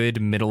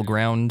good middle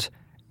ground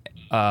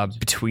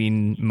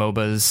between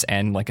MOBAs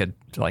and like a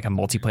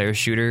multiplayer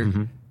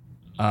shooter.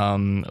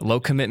 Low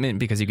commitment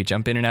because you could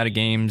jump in and out of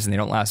games and they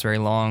don't last very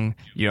long.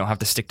 You don't have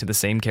to stick to the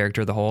same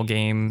character the whole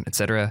game,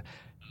 etc.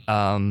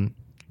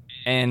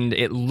 And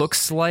it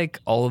looks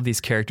like all of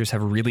these characters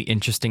have a really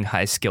interesting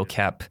high skill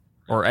cap,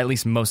 or at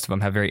least most of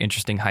them have very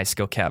interesting high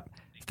skill cap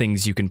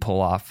things you can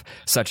pull off,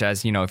 such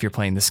as, you know, if you're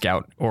playing the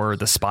Scout or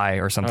the Spy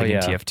or something in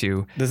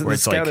TF2. The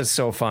Scout is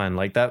so fun.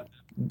 Like that.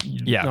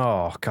 Yeah.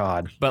 Oh,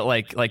 God. But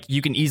like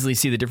you can easily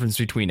see the difference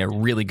between a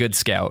really good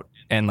Scout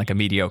and like a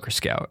mediocre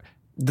Scout.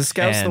 The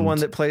Scout's the one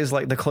that plays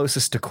like the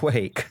closest to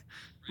Quake.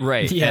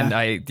 Right. Yeah. And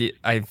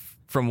I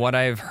from what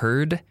I've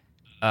heard,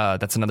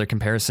 that's another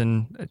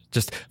comparison.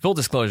 Just full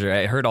disclosure,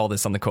 I heard all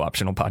this on the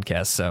Co-optional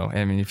podcast. So,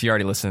 I mean, if you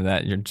already listened to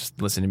that, you're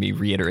just listening to me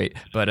reiterate.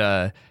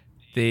 But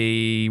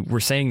they were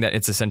saying that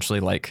it's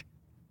essentially like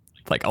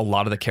a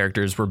lot of the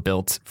characters were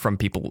built from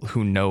people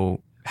who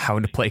know how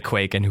to play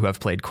Quake and who have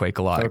played Quake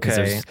a lot. Because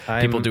there's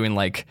people doing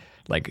like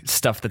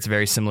stuff that's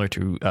very similar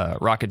to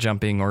rocket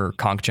jumping or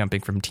conch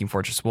jumping from Team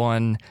Fortress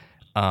 1.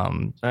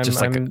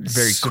 Just like I'm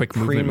very quick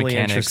movement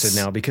mechanics. Interested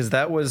now, because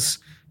that was,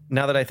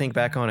 now that I think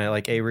back on it,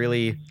 like a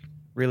really,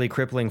 really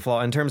crippling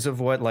flaw in terms of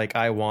what like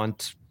I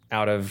want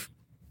out of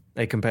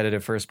a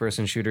competitive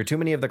first-person shooter. Too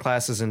many of the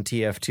classes in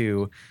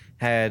TF2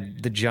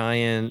 had the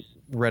giant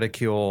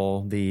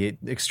reticule, the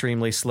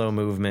extremely slow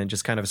movement,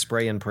 just kind of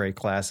spray and pray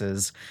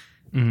classes.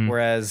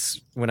 Whereas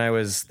when I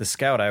was the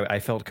Scout, I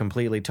felt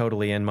completely,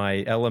 totally in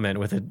my element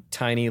with a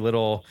tiny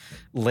little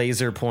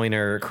laser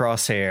pointer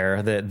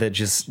crosshair that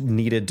just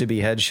needed to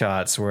be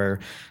headshots where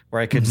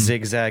I could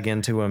zigzag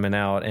into them and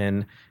out.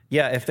 And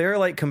yeah, if there are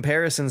like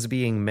comparisons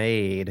being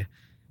made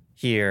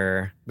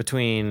here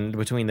between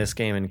this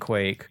game and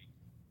Quake,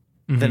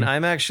 then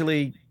I'm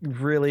actually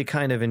really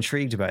kind of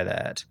intrigued by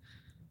that.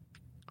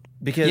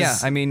 Because yeah,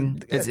 I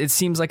mean, it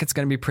seems like it's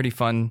going to be pretty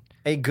fun.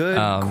 A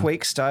good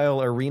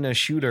Quake-style arena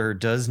shooter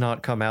does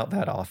not come out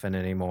that often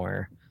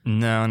anymore.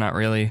 No, not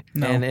really.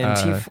 No. And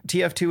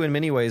TF2 in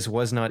many ways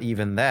was not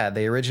even that.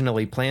 They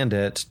originally planned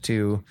it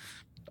to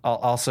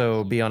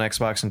also be on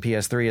Xbox and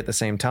PS3 at the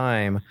same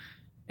time.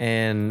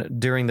 And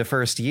during the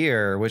first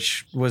year,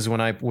 which was when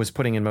I was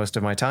putting in most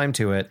of my time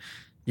to it,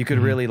 you could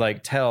really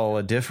like tell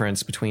a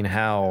difference between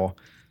how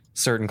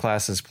certain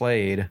classes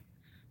played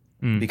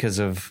because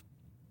of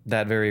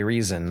that very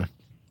reason.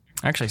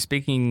 Actually,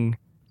 speaking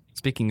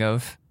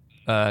of,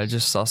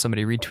 just saw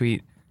somebody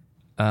retweet.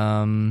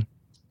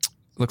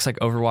 Looks like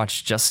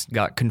Overwatch just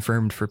got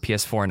confirmed for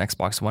PS4 and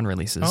Xbox One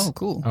releases. Oh,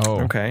 cool.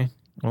 Oh,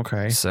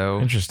 Okay. So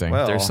interesting.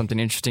 Well, there's something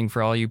interesting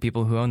for all you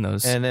people who own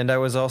those. And I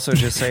was also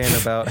just saying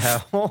about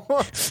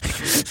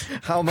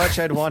how much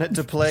I'd want it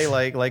to play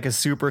like a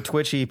super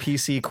twitchy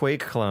PC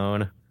Quake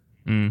clone.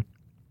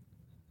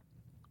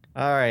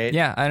 All right.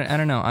 Yeah, I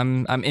don't know.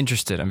 I'm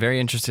interested. I'm very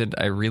interested.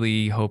 I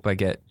really hope I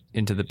get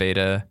into the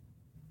beta,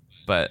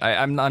 but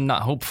I'm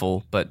not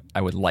hopeful. But I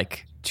would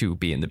like to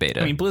be in the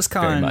beta. I mean, very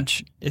BlizzCon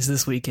much. is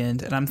this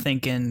weekend, and I'm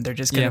thinking they're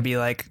just going to be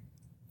like,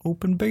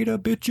 open beta,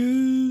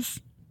 bitches.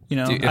 You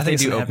know, Dude, I if think they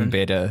it's do gonna open happen.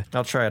 beta,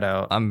 I'll try it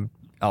out.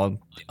 I'll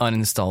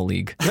uninstall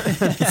League.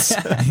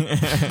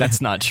 That's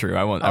not true.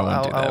 I won't do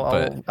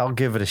that. I'll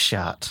give it a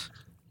shot.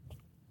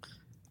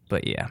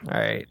 But yeah. All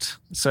right.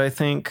 So I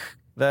think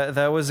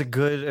that was a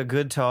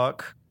good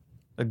talk,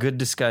 a good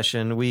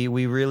discussion. We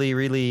really,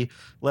 really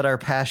let our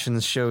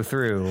passions show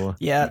through.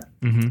 Yeah.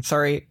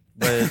 Sorry.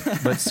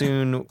 But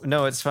soon,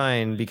 no, it's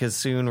fine, because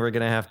soon we're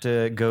gonna have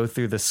to go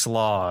through the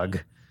slog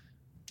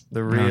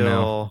the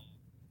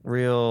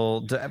real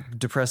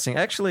depressing.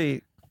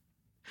 Actually,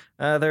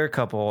 there are a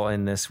couple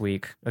in this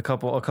week. A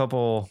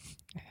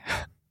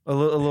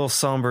little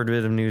somber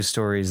bit of news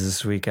stories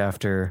this week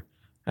after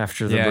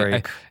the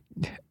break.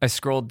 I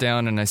scrolled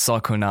down and I saw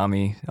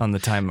Konami on the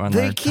timeline.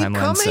 They keep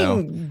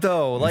coming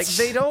though. Like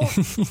they don't.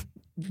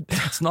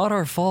 It's not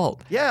our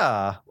fault.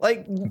 Yeah,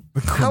 like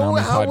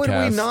how would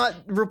we not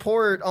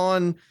report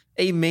on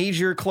a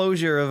major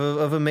closure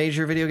of a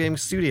major video game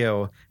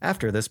studio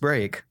after this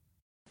break?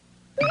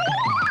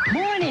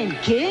 Morning,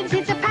 kids.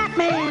 It's a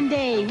Pac-Man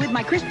day with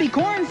my crispy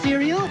corn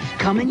cereal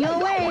coming your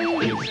way.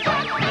 It's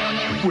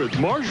Pac-Man with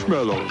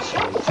marshmallows.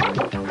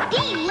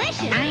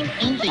 Delicious. I'm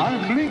Inky.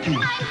 I'm Blinky.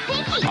 I'm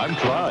Pinky. I'm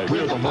Clyde.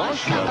 We're the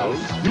marshmallows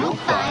you'll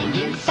find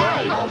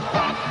inside of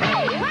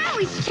Pac-Man. Wow,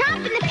 he's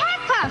chomping the Pac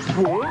Puffs.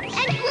 What?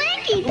 And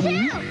Blinky,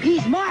 too.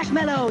 He's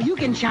marshmallow. You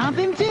can chomp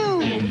him,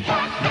 too. In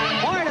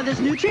Pac-Man. Part of this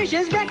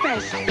nutritious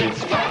breakfast.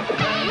 It's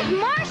Pac-Man. With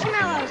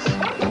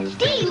marshmallows.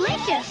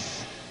 Delicious.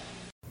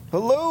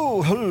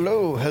 Hello.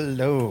 Hello.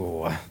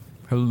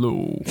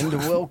 And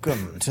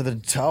welcome to the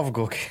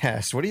TOVG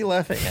cast. What are you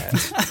laughing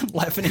at? I'm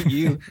laughing at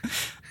you.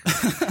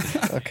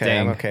 Okay,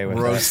 Dang, I'm okay with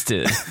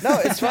roasted. that. No,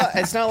 it's not.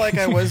 It's not like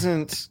I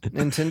wasn't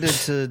intended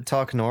to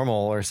talk normal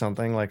or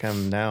something like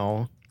I'm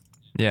now.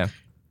 Yeah.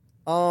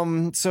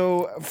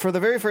 So for the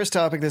very first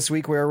topic this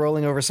week, we are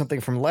rolling over something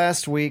from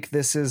last week.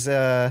 This is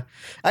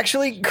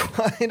actually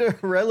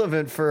quite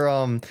relevant for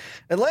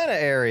Atlanta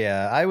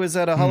area. I was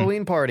at a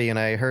Halloween party and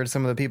I heard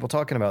some of the people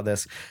talking about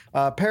this.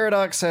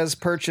 Paradox has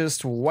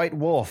purchased White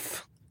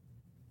Wolf.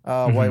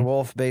 White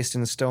Wolf, based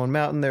in Stone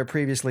Mountain. They're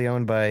previously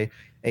owned by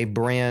a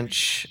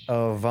branch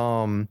of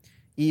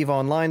EVE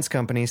Online's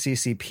company,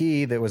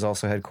 CCP, that was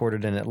also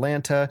headquartered in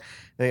Atlanta.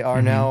 They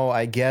are now,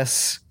 I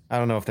guess, I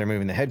don't know if they're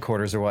moving the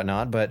headquarters or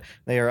whatnot, but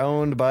they are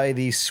owned by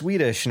the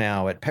Swedish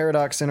now at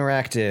Paradox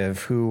Interactive,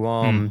 who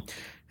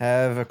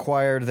have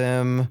acquired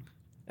them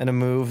in a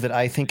move that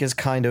I think is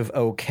kind of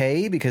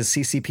okay because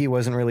CCP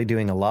wasn't really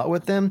doing a lot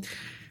with them.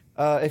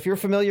 If you're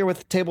familiar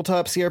with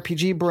tabletop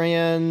CRPG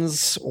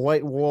brands,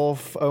 White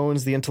Wolf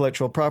owns the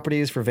intellectual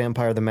properties for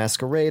Vampire the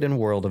Masquerade and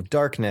World of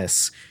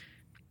Darkness.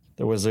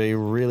 There was a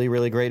really,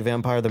 really great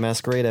Vampire the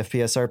Masquerade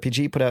FPS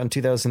RPG put out in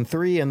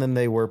 2003, and then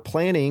they were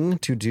planning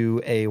to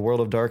do a World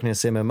of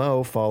Darkness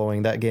MMO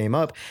following that game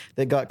up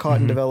that got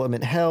caught in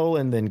development hell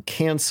and then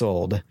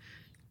canceled.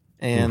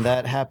 And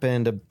that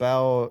happened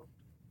about,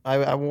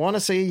 I want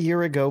to say a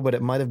year ago, but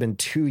it might have been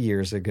 2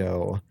 years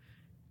ago.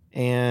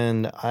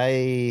 And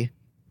I,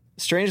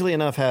 strangely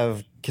enough,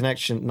 have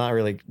connection, not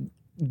really,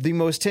 the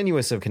most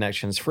tenuous of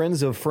connections,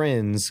 friends of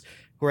friends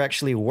who are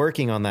actually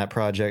working on that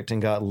project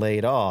and got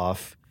laid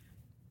off.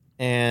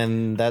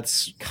 And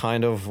that's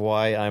kind of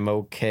why I'm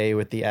okay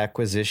with the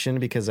acquisition,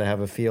 because I have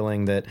a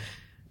feeling that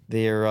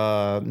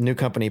their new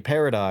company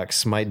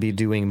Paradox might be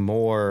doing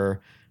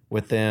more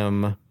with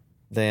them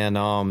than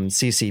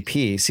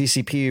CCP.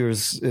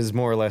 CCP is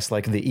more or less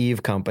like the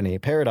EVE company.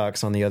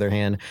 Paradox, on the other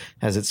hand,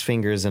 has its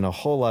fingers in a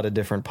whole lot of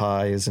different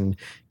pies and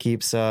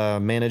keeps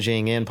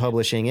managing and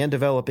publishing and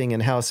developing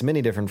in-house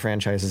many different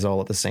franchises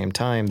all at the same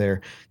time.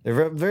 They're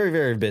very,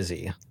 very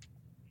busy.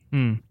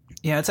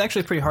 Yeah, it's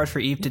actually pretty hard for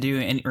EVE to do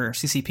or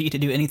CCP to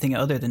do anything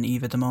other than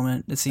EVE at the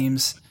moment, it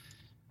seems.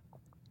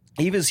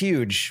 EVE is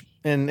huge,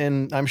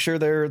 and I'm sure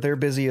they're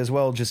busy as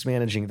well just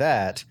managing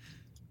that.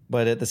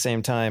 But at the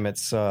same time,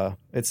 it's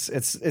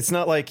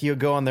not like you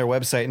go on their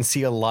website and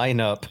see a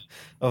lineup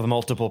of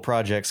multiple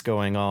projects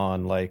going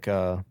on like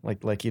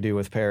you do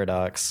with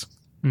Paradox.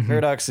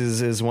 Paradox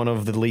is one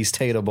of the least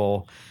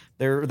hateable.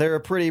 They're a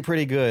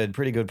pretty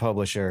good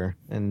publisher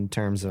in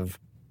terms of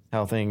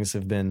how things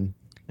have been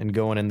and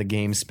going in the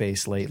game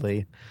space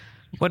lately.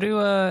 What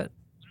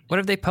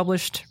have they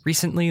published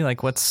recently?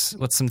 Like what's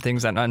some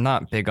things that I'm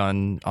not big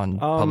on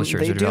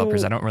publishers or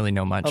developers. I don't really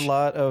know much. A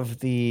lot of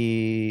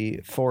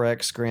the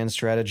 4X Grand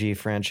Strategy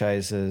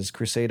franchises,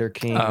 Crusader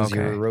Kings,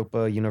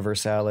 Europa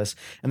Universalis,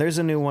 and there's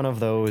a new one of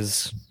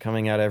those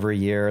coming out every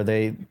year.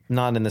 They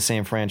not in the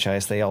same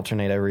franchise, they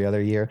alternate every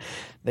other year.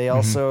 They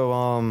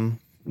also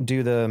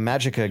do the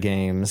Magicka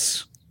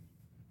games.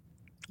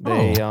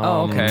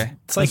 Okay.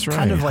 It's like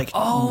kind of like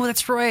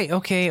that's right.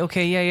 Okay,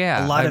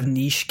 yeah. A lot of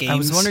niche games. I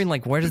was wondering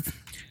like where does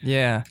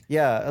Yeah.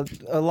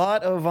 A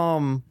lot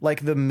of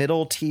like the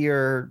middle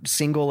tier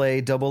single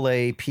A, double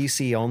A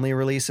PC only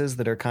releases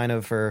that are kind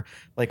of for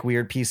like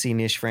weird PC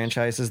niche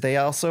franchises. They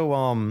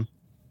also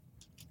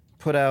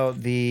put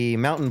out the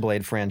Mountain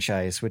Blade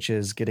franchise, which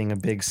is getting a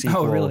big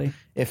sequel. Oh, really?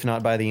 If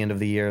not by the end of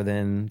the year,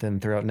 then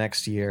throughout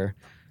next year.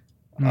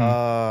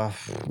 Knights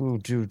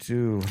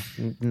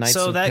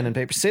of Pen and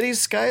Paper, Cities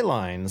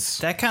Skylines.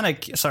 That kind of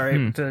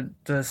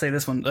to say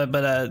this one,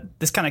 but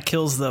this kind of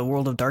kills the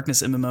World of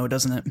Darkness MMO,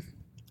 doesn't it?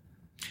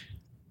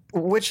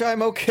 Which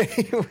I'm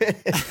okay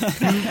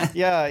with.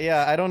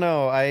 yeah. I don't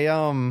know.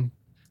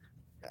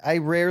 I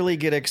rarely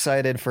get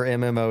excited for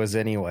MMOs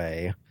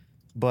anyway,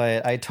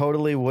 but I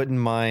totally wouldn't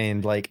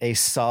mind like a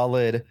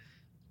solid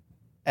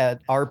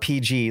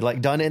RPG,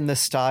 like done in the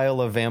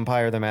style of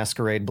Vampire the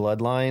Masquerade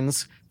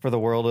Bloodlines, for the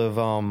World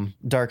of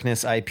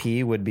Darkness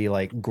IP would be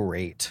like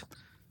great.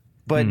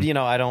 But, you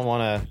know, I don't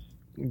want to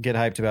get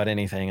hyped about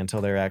anything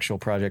until their actual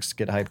projects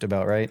get hyped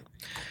about, right?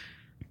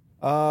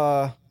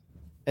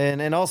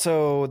 And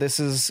also, this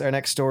is our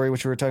next story,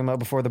 which we were talking about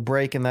before the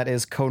break, and that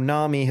is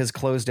Konami has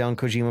closed down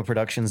Kojima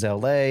Productions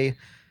LA,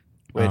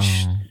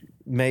 which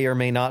may or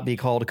may not be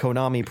called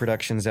Konami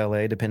Productions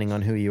LA, depending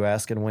on who you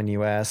ask and when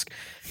you ask.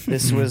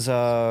 This was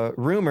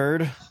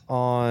rumored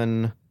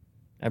on,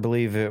 I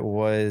believe it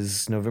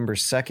was November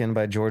 2nd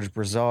by George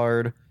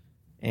Broussard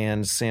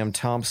and Sam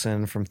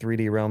Thompson from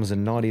 3D Realms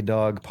and Naughty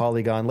Dog.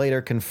 Polygon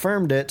later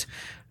confirmed it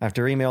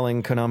after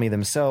emailing Konami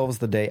themselves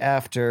the day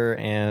after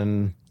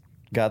and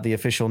got the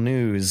official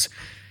news.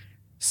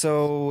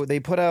 So they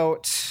put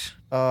out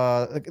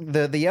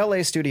the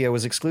LA studio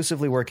was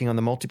exclusively working on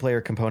the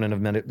multiplayer component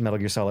of Metal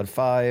Gear Solid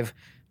 5,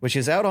 which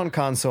is out on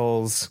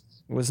consoles,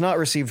 was not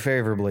received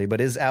favorably, but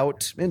is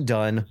out and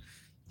done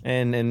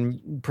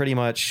and pretty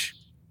much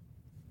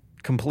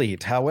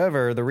complete.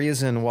 However, the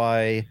reason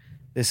why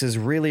this is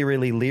really,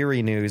 really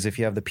leery news if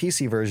you have the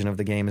PC version of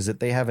the game is that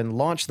they haven't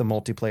launched the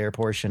multiplayer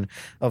portion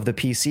of the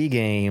PC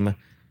game.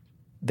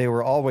 They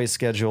were always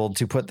scheduled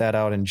to put that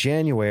out in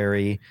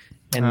January,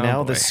 and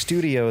now the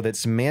studio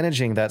that's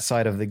managing that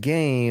side of the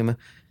game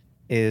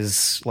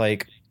is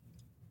like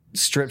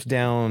stripped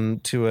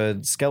down to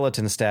a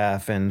skeleton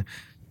staff and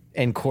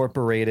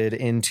incorporated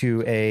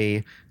into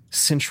a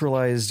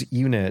centralized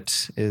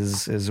unit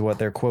is what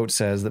their quote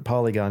says that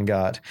Polygon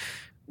got,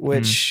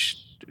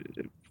 which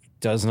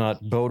does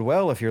not bode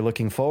well if you're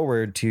looking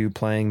forward to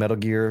playing Metal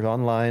Gear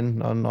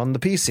Online on the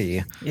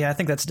PC. Yeah, I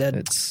think that's dead.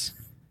 It's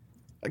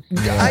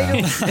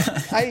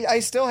I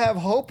still have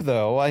hope,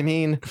 though. I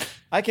mean,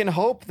 I can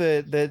hope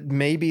that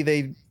maybe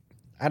they,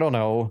 I don't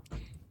know,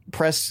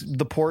 pressed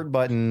the port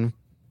button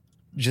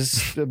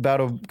just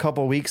about a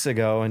couple weeks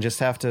ago and just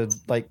have to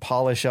like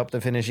polish up the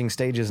finishing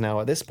stages now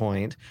at this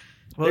point.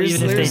 Well,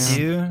 even if they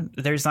do,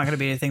 there's not going to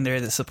be anything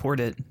there that support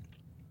it.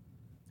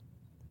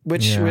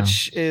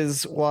 Which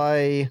is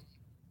why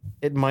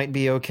it might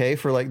be okay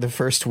for like the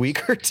first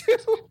week or two.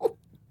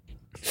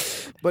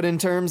 But in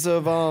terms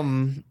of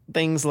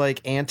things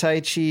like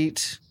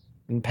anti-cheat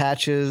and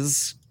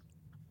patches,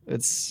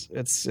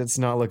 it's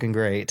not looking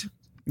great.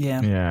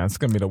 Yeah, it's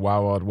gonna be the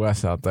Wild Wild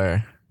West out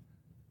there.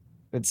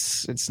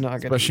 It's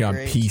not gonna, especially be on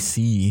great.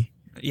 PC.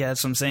 Yeah,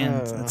 that's what I'm saying.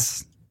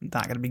 It's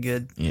not gonna be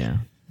good. Yeah.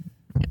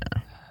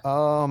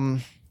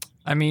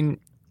 I mean,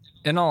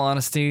 in all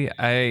honesty,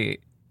 I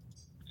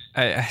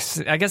guess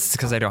it's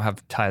because I don't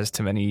have ties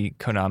to many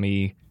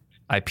Konami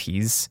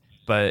IPs,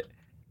 but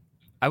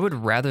I would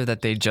rather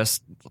that they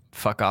just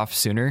fuck off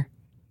sooner,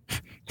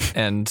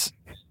 and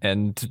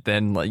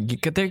then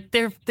like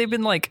they've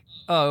been like,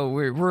 oh,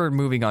 we're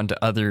moving on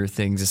to other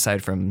things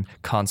aside from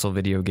console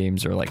video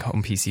games or like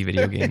home PC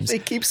video games. They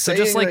keep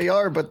saying they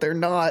are, but they're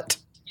not.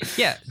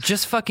 Yeah,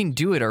 just fucking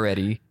do it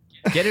already.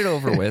 Get it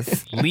over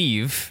with.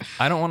 Leave.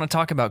 I don't want to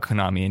talk about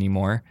Konami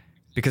anymore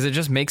because it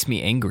just makes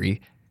me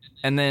angry.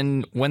 And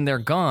then when they're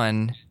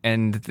gone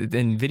and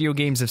then video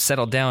games have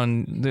settled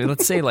down,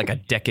 let's say like a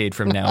decade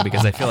from now,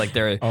 because I feel like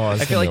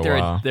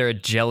they're a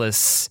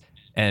jealous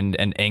and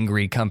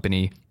angry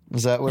company.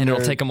 Is that when and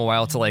it'll take them a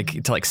while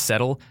to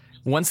settle.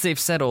 Once they've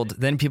settled,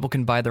 then people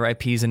can buy their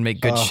IPs and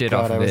make good shit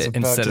off of it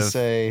instead of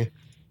say.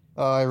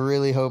 Oh, I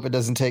really hope it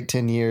doesn't take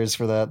 10 years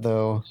for that,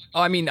 though.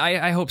 Oh, I mean,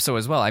 I hope so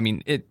as well. I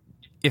mean,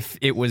 if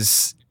it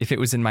was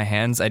in my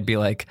hands, I'd be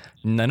like,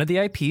 none of the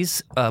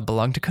IPs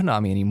belong to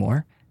Konami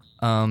anymore.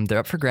 They're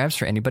up for grabs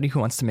for anybody who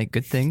wants to make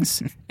good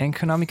things, and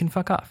Konami can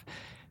fuck off.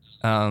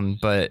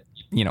 But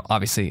you know,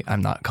 obviously,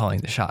 I'm not calling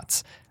the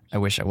shots. I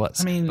wish I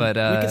was. I mean, but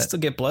we could still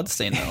get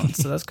Bloodstained though,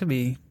 so that could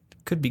be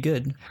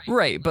good.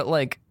 Right, but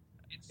like,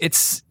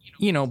 it's,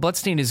 you know,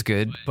 Bloodstained is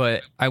good,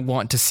 but I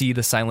want to see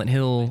the Silent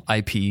Hill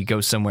IP go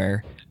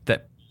somewhere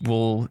that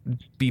will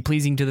be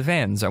pleasing to the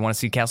fans. I want to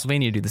see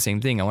Castlevania do the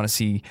same thing. I want to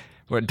see.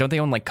 Don't they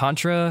own like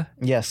Contra?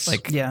 Yes.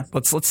 Like, yeah.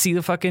 Let's see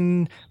the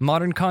fucking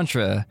modern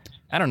Contra.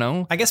 I don't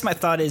know. I guess my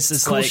thought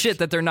is cool like, shit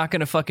that they're not going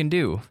to fucking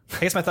do. I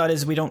guess my thought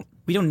is we don't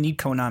need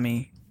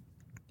Konami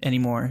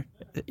anymore.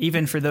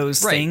 Even for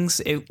those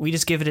things, we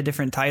just give it a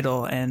different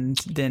title and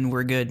then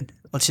we're good.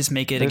 Let's just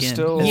make it There's again.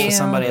 still for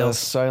somebody a else.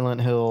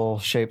 Silent Hill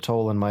shaped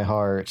hole in my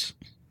heart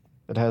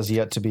that has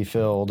yet to be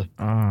filled.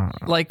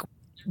 Like,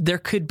 there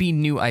could be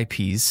new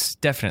IPs,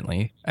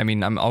 definitely. I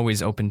mean, I'm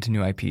always open to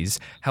new IPs.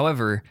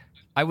 However,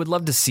 I would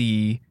love to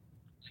see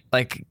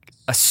like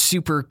a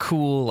super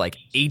cool like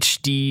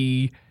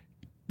HD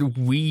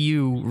Wii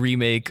U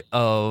remake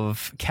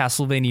of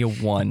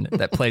Castlevania 1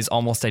 that plays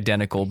almost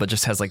identical but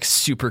just has like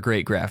super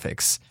great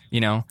graphics,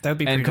 you know? That would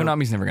be and pretty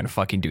Konami's dope. never going to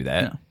fucking do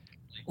that. No.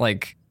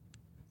 Like,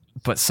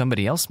 but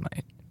somebody else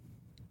might.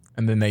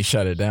 And then they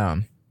shut it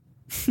down.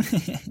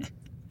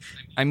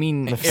 I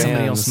mean, The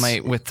somebody else fans.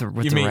 might with the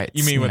You mean rights.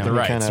 you mean with know? the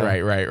rights?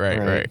 kinda-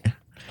 Right.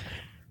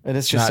 And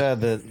it's just Not-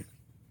 sad that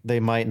they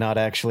might not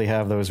actually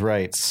have those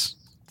rights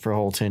for a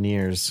whole 10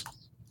 years.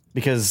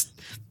 Because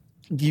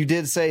You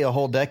did say a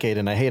whole decade,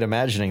 and I hate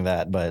imagining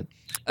that, but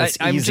it's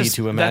easy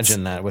to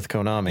imagine that with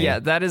Konami. Yeah,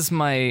 that is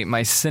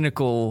my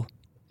cynical,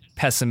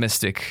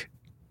 pessimistic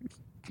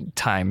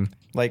time.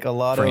 Like a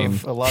lot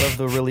of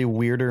the really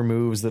weirder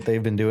moves that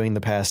they've been doing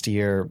the past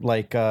year,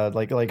 like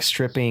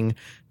stripping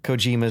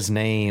Kojima's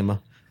name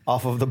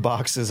off of the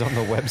boxes on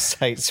the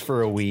websites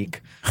for a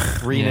week,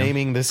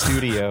 renaming the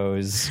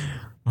studios,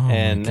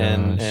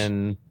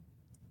 and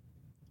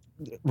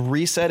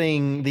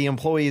resetting the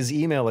employee's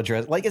email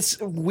address. Like, it's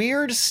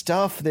weird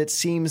stuff that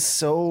seems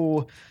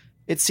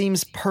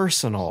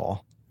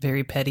personal,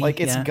 very petty. Like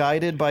it's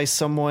guided by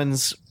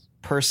someone's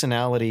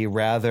personality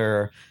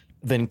rather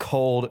than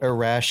cold,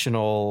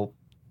 irrational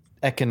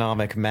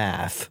economic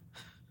math.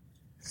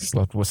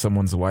 Slept with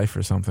someone's wife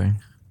or something.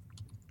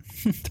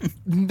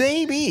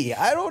 Maybe.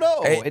 I don't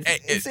know.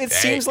 It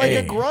seems like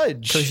a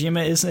grudge.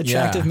 Kojima is an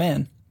attractive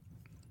man.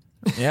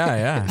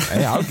 Yeah.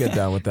 Hey, I'll get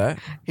down with that.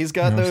 He's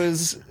got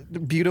those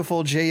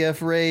beautiful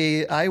JF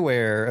Ray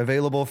eyewear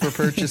available for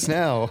purchase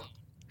now.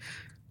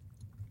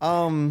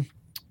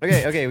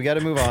 Okay, we got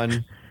to move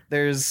on.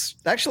 There's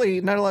actually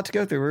not a lot to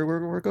go through.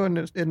 We're going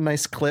in a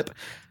nice clip.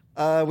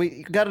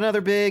 We got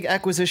another big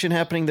acquisition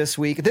happening this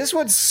week. This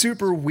one's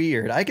super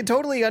weird. I can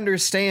totally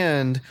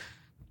understand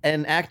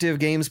an active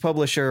games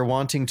publisher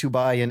wanting to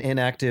buy an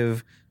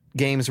inactive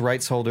games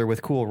rights holder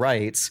with cool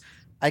rights.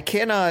 I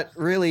cannot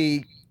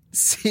really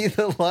see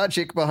the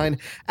logic behind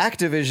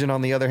Activision,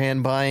 on the other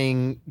hand,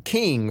 buying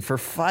King for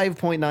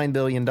 $5.9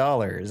 billion.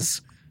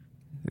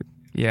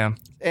 Yeah.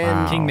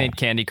 And King made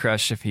Candy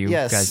Crush, if you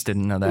guys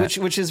didn't know that.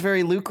 Which is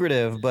very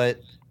lucrative, but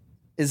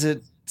is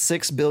it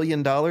 $6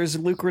 billion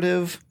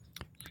lucrative?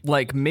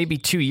 Like maybe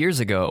 2 years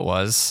ago it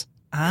was.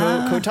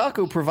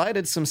 Kotaku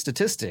provided some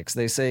statistics.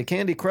 They say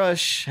Candy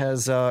Crush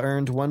has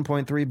earned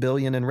 $1.3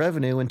 billion in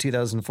revenue in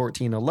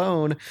 2014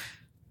 alone,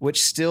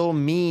 which still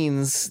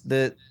means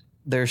that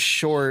they're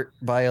short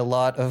by a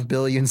lot of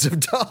billions of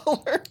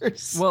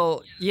dollars.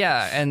 Well,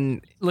 yeah,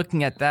 and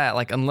looking at that,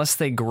 like unless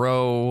they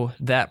grow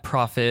that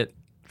profit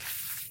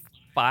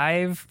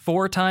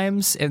four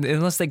times,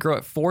 unless they grow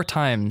it 4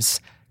 times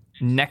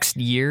next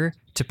year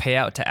to pay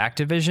out to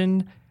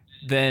Activision,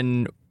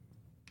 then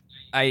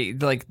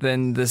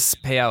this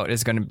payout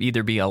is going to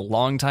either be a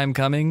long time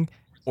coming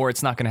or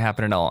it's not going to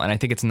happen at all. And I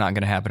think it's not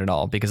going to happen at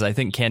all because I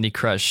think Candy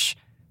Crush,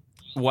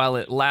 while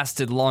it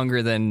lasted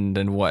longer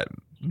than what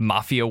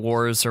Mafia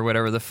Wars or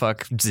whatever the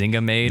fuck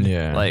Zynga made,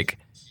 like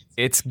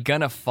it's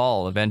gonna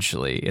fall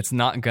eventually. It's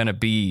not gonna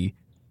be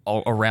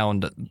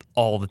around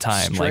all the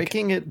time.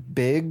 Striking it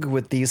big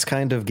with these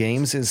kind of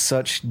games is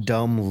such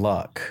dumb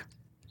luck.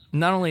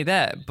 Not only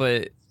that,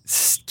 but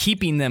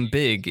keeping them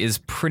big is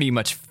pretty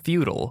much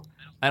futile.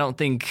 I don't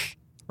think,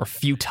 or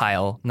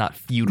futile, not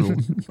feudal,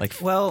 like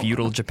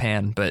feudal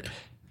Japan, but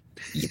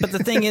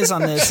the thing is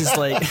on this is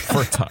like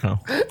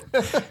fertile.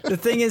 The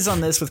thing is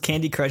on this with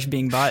Candy Crush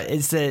being bought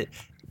is that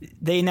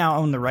they now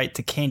own the right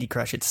to Candy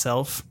Crush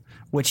itself,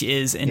 which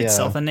is in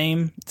itself a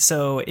name.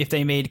 So if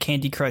they made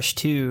Candy Crush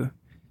 2,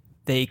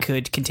 they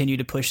could continue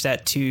to push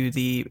that to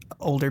the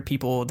older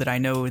people that I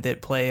know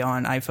that play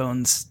on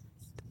iPhones,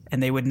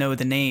 and they would know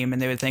the name and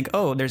they would think,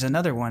 oh, there's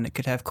another one. It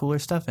could have cooler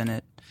stuff in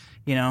it,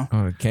 you know?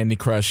 Oh, Candy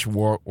Crush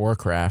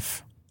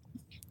Warcraft.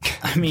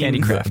 I mean, Candy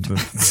Craft.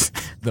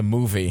 The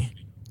movie.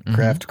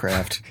 Craft.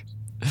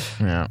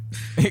 Yeah.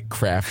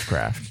 Craft.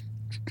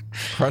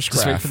 Crush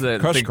Just Craft. wait for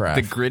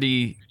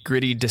the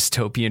gritty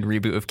dystopian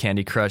reboot of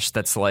Candy Crush.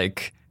 That's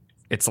like,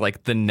 it's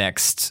like the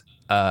next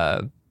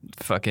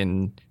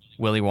fucking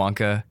Willy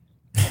Wonka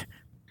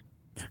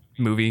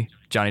movie.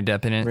 Johnny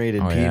Depp in it.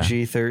 Rated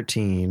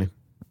PG-13.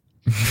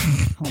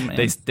 oh,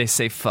 man. They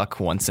say fuck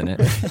once in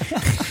it.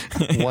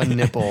 One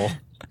nipple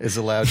is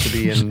allowed to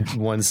be in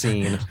one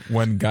scene.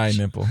 One guy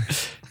nipple.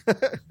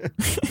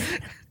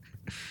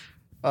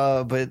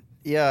 But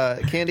yeah,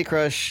 Candy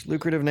Crush,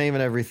 lucrative name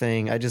and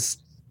everything.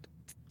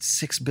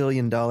 $6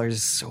 billion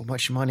is so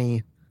much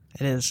money.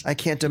 It is. I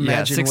can't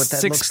imagine what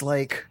that looks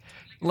like.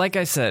 Like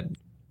I said,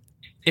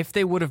 if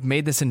they would have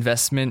made this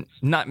investment,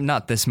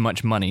 not this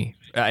much money,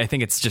 I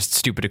think it's just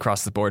stupid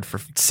across the board for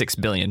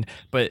 $6 billion,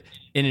 but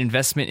an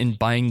investment in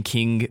buying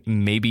King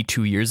maybe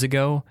 2 years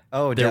ago,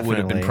 there would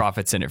have been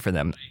profits in it for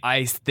them.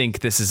 I think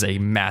this is a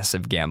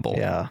massive gamble.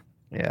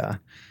 Yeah.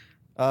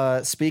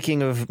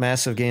 Speaking of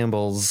massive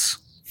gambles,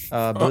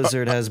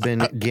 Blizzard has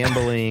been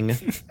gambling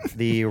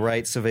the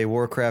rights of a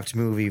Warcraft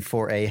movie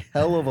for a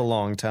hell of a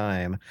long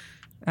time.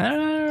 I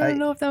don't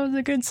know if that was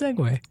a good segue.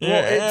 Well,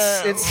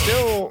 it's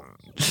still...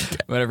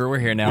 Whatever, we're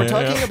here now. We're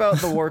talking about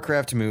the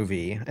Warcraft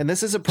movie, and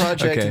this is a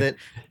project that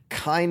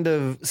kind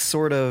of,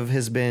 sort of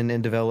has been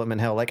in development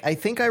hell. Like, I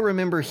think I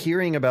remember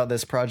hearing about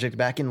this project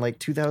back in like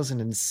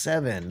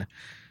 2007,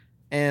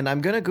 and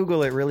I'm going to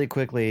Google it really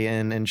quickly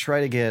and try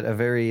to get a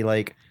very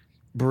like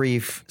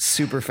brief,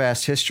 super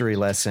fast history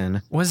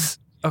lesson.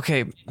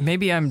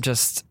 Maybe I'm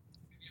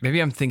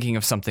thinking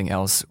of something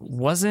else.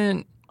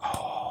 Wasn't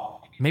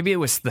Maybe it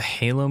was the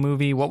Halo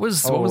movie. What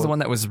was the one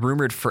that was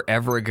rumored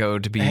forever ago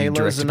to be Halo's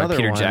directed by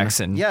Peter one.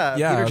 Jackson? Yeah,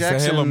 Yeah, Peter it's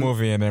Jackson. a Halo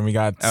movie, and then we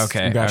got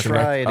Tried,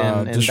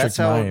 and District that's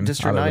how 9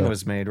 District 9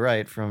 was made,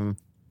 right? From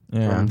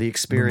the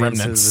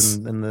experiences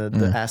and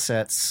the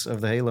assets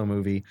of the Halo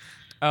movie.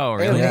 Oh,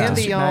 really? And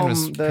District 9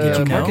 was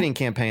the marketing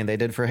campaign they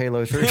did for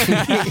Halo 3.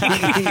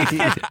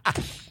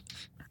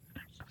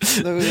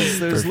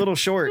 those little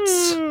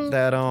shorts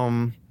that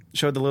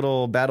showed the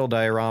little battle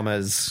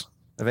dioramas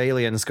of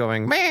aliens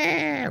going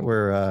meh,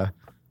 where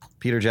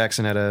Peter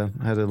Jackson had a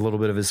little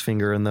bit of his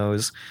finger in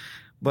those.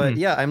 But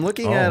yeah, I'm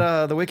looking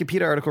at the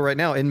Wikipedia article right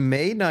now. In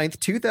May 9th,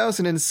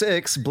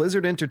 2006,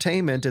 Blizzard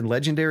Entertainment and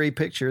Legendary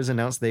Pictures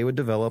announced they would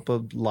develop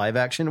a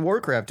live-action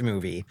Warcraft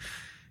movie.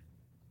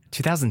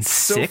 2006?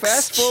 So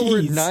fast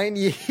forward 9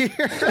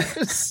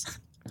 years.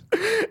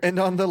 And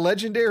on the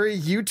Legendary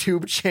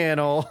YouTube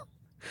channel,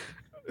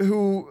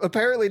 who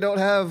apparently don't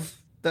have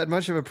that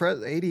much of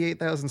a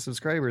 88,000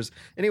 subscribers.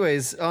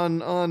 Anyways,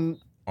 on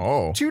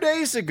 2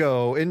 days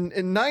ago,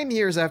 in 9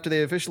 years after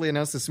they officially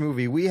announced this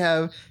movie, we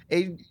have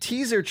a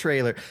teaser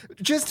trailer.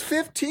 Just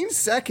 15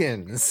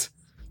 seconds.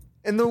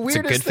 And the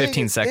weirdest it's a good 15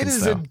 thing, seconds, it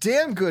is though. a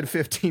damn good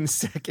 15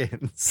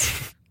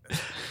 seconds.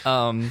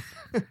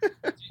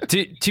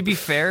 To be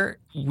fair,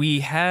 we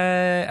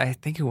had, I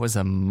think it was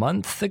a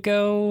month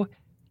ago.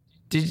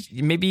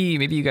 Maybe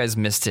you guys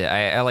missed it.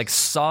 I like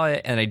saw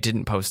it and I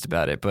didn't post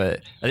about it, but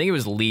I think it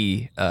was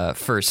Lee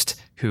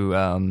first who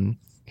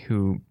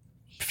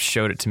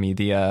showed it to me.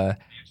 They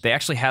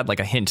actually had like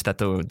a hint that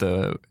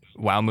the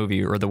WoW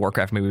movie or the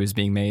Warcraft movie was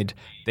being made.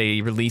 They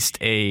released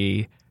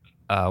a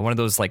one of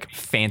those like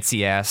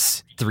fancy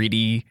ass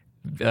 3D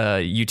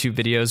YouTube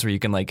videos where you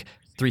can like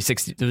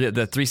 360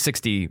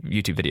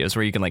 YouTube videos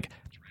where you can like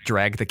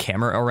drag the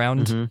camera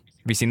around. Mm-hmm.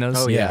 Have you seen those?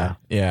 Oh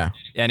yeah.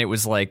 And it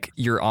was like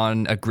you're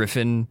on a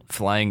griffin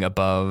flying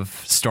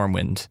above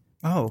Stormwind.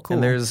 Oh, cool.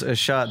 And there's a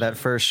shot. That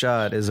first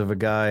shot is of a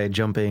guy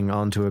jumping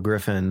onto a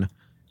griffin.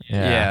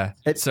 Yeah.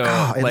 It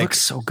looks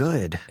so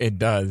good. It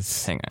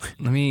does. Hang on.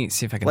 Let me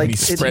see if I can like he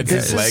spreads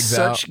this his legs is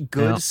out. such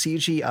good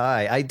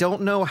CGI. I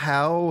don't know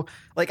how.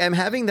 Like I'm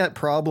having that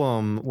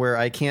problem where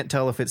I can't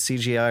tell if it's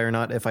CGI or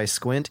not if I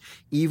squint,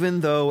 even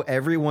though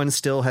everyone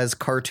still has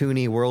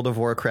cartoony World of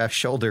Warcraft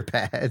shoulder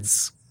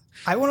pads.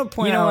 I want to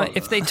point you know out what?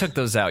 If they took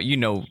those out, you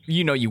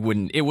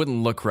wouldn't. It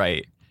wouldn't look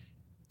right.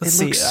 Let's it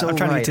see. looks so I'm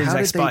trying to right. get to the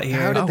exact spot here.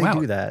 How did they wow.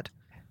 do that?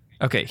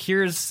 Okay,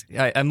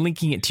 I'm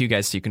linking it to you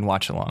guys so you can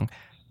watch along.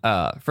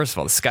 First of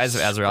all, the Skies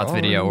of Azeroth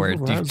video where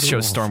it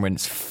shows Stormwind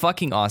is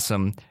fucking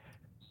awesome.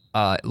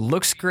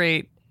 Looks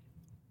great,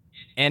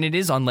 and it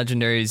is on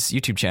Legendary's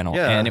YouTube channel.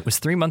 Yeah. And it was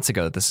 3 months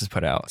ago that this is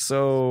put out.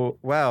 So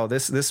wow,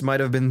 this might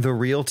have been the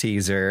real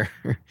teaser.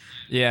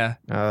 Yeah.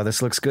 Oh,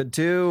 this looks good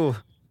too.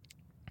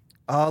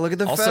 Oh, look at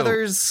the Also,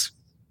 feathers.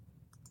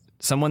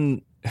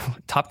 Someone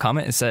top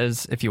comment, it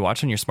says if you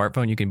watch on your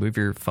smartphone, you can move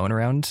your phone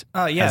around.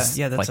 Oh yeah, as,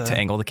 that's like to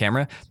angle the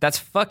camera. That's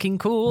fucking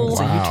cool.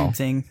 It's a YouTube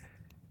thing.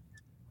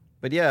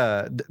 But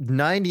yeah,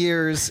 9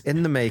 years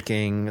in the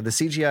making. The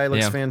CGI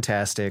looks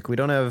fantastic. We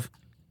don't have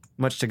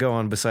much to go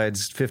on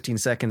besides 15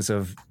 seconds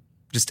of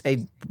just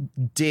a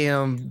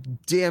damn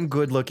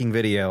good looking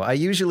video. I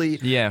usually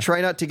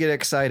try not to get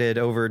excited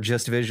over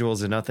just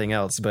visuals and nothing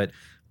else, but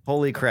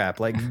holy crap.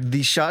 Like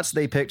the shots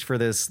they picked for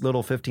this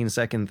little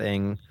 15-second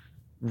thing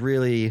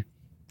really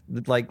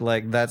like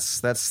that's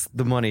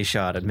the money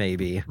shot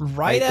maybe.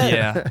 Right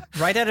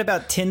at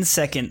about 10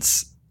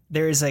 seconds.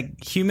 There is a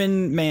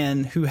human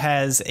man who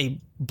has a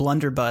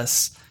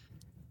blunderbuss,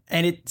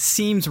 and it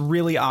seems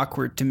really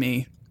awkward to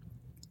me.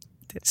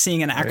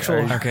 Seeing an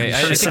actual okay,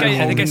 I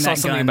think I saw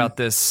something about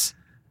this.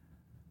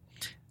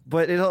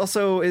 But it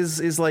also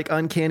is like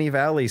Uncanny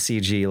Valley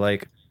CG.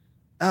 Like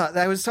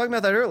I was talking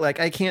about that earlier. Like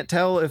I can't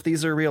tell if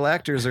these are real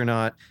actors or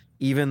not,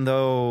 even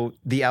though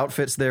the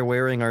outfits they're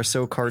wearing are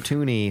so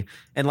cartoony.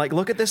 And like,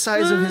 look at the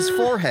size of his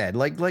forehead.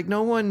 Like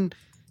no one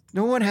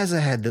has a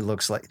head that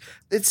looks like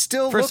it.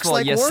 Still looks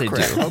like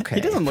Warcraft. They do. Okay.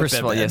 He doesn't look First that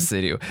of all, bad. yes,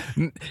 they do.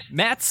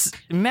 Matt's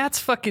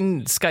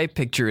fucking Skype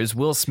picture is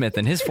Will Smith,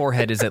 and his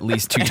forehead is at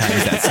least 2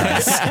 times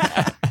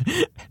that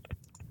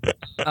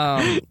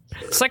size.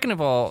 Second of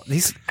all,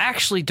 these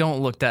actually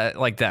don't look that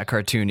like that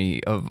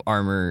cartoony of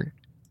armor.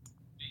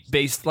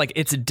 Based like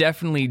it's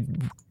definitely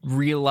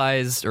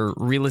realized or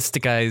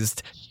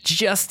realisticized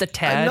just a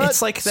tad.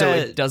 It's like so that,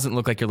 it doesn't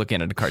look like you're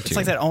looking at a cartoon. It's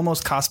like that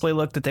almost cosplay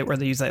look where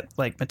they use that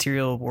like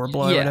material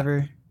warbler or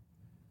whatever.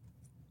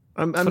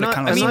 I'm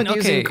not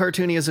using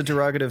cartoony as a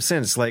derogative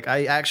sense. Like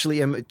I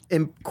actually am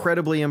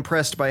incredibly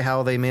impressed by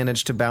how they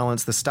managed to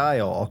balance the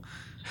style.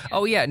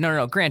 Oh yeah,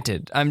 no.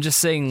 Granted, I'm just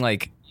saying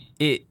like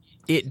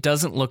it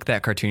doesn't look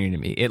that cartoony to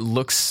me. It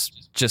looks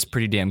just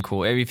pretty damn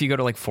cool. I mean, if you go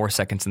to like 4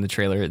 seconds in the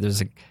trailer,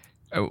 there's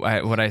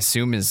what I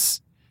assume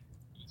is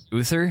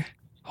Uther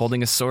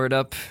holding a sword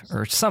up,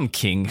 or some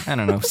king. I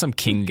don't know, some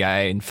king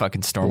guy in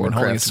fucking Stormwind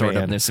holding a sword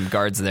up, and there's some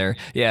guards there.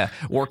 Yeah,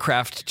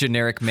 Warcraft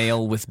generic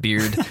male with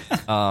beard.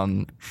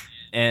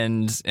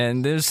 And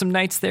there's some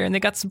knights there, and they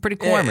got some pretty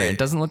cool armor. It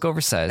doesn't look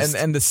oversized.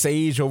 And the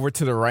sage over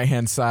to the right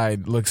hand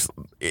side looks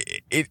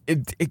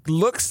it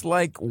looks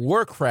like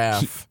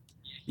Warcraft.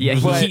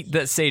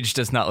 That Sage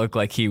does not look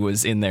like he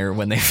was in there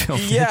when they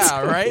filmed it.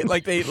 Yeah, right.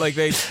 Like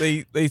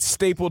they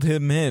stapled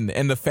him in,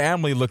 and the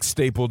family looks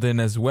stapled in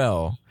as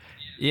well.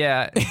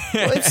 Yeah,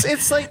 well,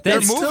 it's like they're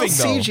it's moving.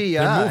 Still CGI.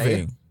 They're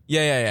moving.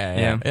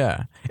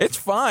 Yeah. It's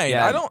fine.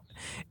 Yeah. I don't.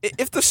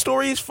 If the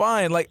story is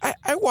fine, like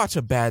I watch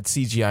a bad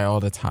CGI all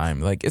the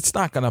time. Like it's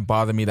not gonna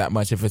bother me that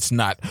much if it's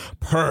not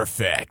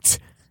perfect,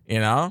 you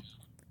know.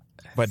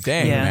 But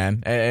dang,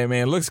 man, I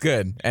mean, it looks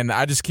good, and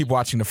I just keep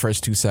watching the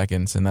first 2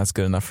 seconds, and that's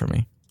good enough for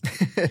me.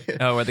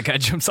 Oh, where the guy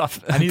jumps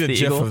off. I need a the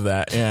gif eagle. of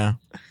that. Yeah,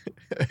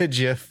 A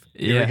gif.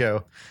 Here we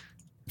go.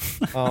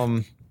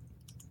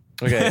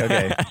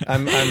 Okay.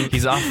 I'm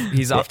He's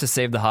off to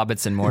save the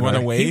hobbits in Mordor. Want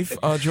to wave,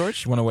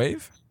 George? Want to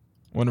wave?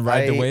 Want to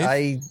ride the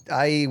wave?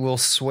 I will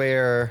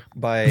swear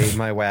by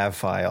my WAV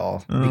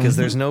file because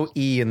there's no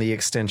E in the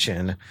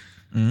extension.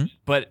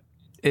 But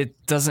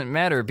it doesn't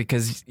matter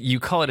because you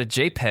call it a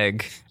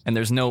JPEG and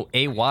there's no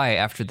AY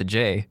after the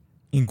J.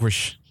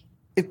 English.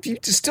 If you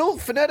still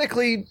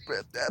phonetically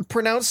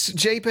pronounce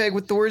JPEG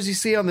with the words you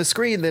see on the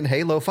screen, then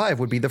Halo 5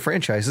 would be the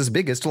franchise's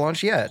biggest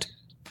launch yet.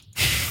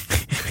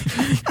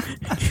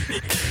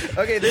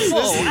 Okay,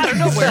 out of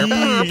nowhere.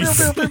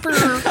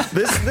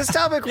 This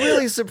topic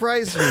really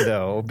surprised me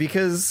though,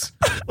 because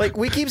like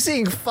we keep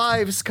seeing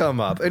 5s come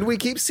up, and we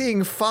keep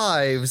seeing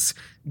 5s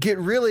get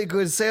really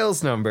good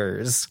sales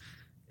numbers,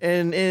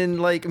 and in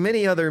like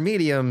many other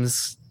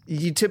mediums,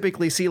 you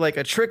typically see like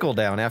a trickle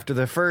down after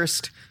the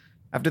first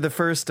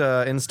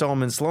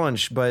installment's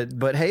launch.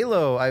 But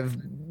Halo,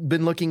 I've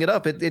been looking it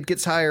up. It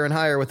gets higher and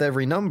higher with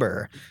every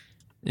number.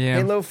 Yeah.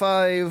 Halo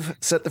 5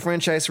 set the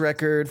franchise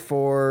record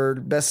for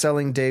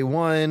best-selling day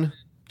one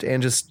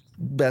and just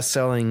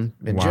best-selling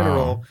in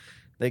general.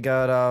 They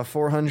got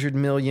 400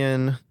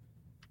 million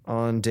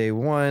on day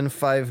one,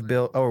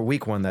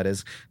 week one, that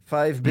is.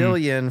 5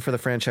 billion for the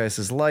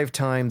franchise's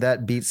lifetime.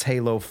 That beats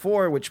Halo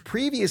 4, which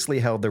previously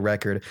held the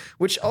record,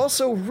 which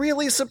also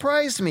really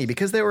surprised me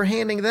because they were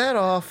handing that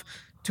off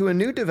to a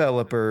new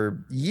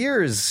developer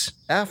years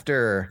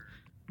after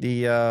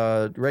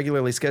the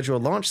regularly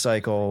scheduled launch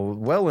cycle,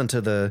 well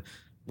into the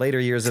later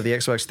years of the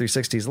Xbox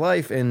 360's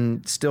life,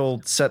 and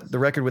still set the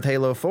record with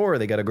Halo 4.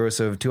 They got a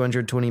gross of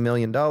 $220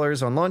 million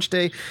on launch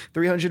day,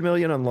 $300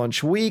 million on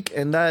launch week,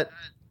 and that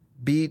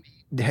beat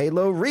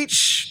Halo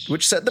Reach,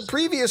 which set the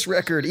previous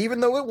record, even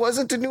though it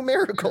wasn't a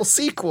numerical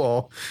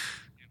sequel.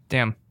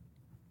 Damn.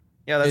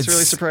 Yeah, that's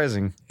really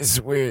surprising. It's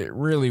weird,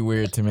 really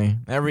weird to me.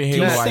 Every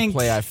Halo I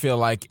play, I feel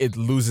like it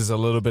loses a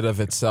little bit of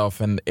itself,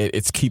 and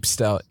it keeps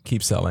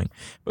selling.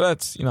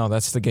 But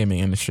that's the gaming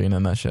industry in a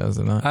nutshell,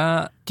 isn't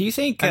it? Do you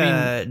think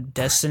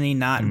Destiny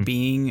not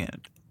being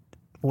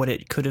what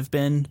it could have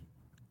been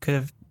could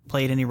have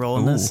played any role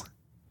in this?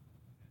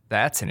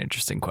 That's an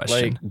interesting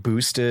question. Like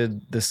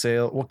boosted the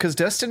sale? Well, because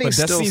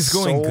Destiny's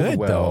going good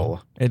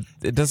well. though.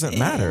 It doesn't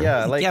matter.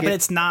 Yeah, but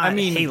it's not.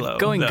 Halo.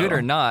 Going though. good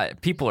or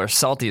not, people are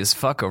salty as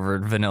fuck over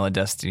vanilla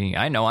Destiny.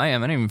 I know I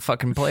am. I don't even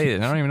fucking play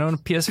it. I don't even own a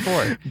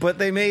PS4. But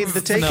they made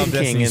the Taken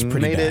King and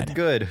made it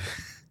good.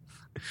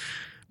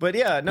 But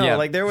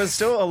like there was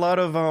still a lot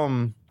of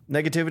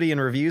negativity in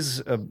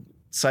reviews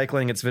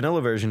cycling its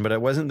vanilla version, but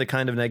it wasn't the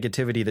kind of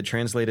negativity that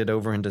translated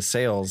over into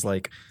sales.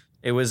 Like,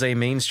 it was a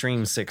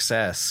mainstream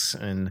success,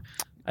 and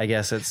I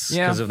guess it's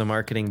because of the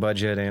marketing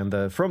budget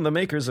and from the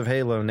makers of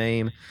Halo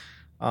name.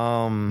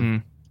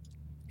 And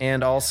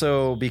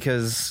also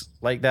because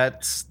like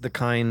that's the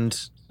kind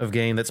of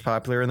game that's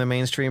popular in the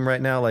mainstream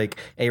right now, like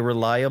a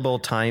reliable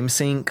time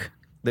sink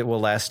that will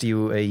last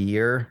you a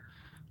year.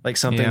 Like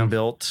something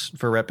built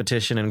for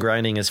repetition and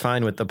grinding is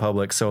fine with the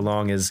public so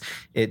long as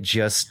it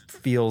just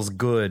feels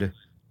good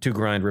to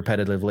grind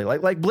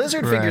repetitively. Like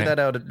Blizzard figured that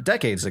out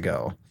decades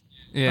ago.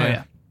 Yeah. Oh,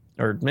 yeah.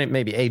 Or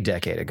maybe a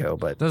decade ago,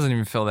 but doesn't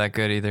even feel that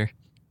good either.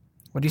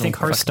 What do you think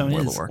Hearthstone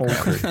is?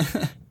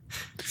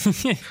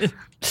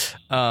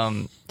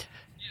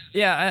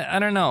 I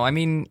don't know. I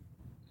mean,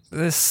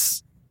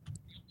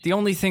 the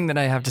only thing that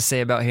I have to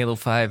say about Halo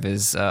 5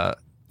 is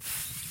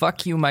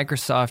fuck you,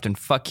 Microsoft, and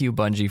fuck you,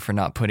 Bungie, for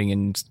not putting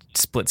in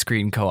split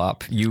screen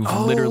co-op. You've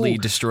literally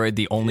destroyed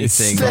the only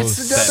thing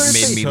that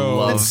made me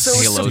love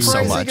Halo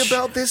so much.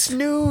 About this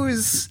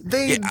news,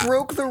 they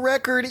broke the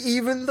record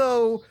even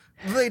though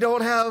they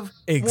don't have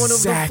one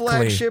of the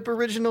flagship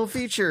original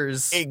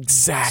features.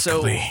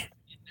 Exactly. So,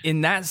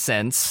 in that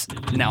sense,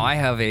 now I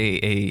have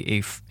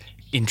a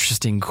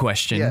interesting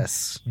question.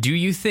 Yes. Do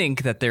you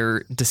think that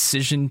their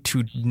decision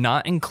to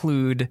not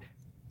include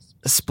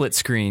a split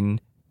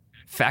screen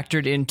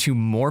factored into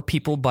more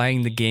people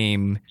buying the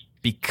game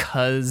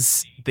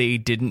because they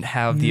didn't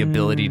have the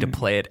ability to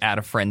play it at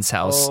a friend's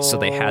house, so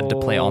they had to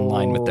play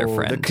online with their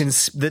friend?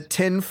 The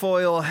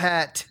tinfoil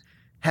hat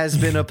has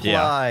been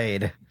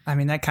applied. I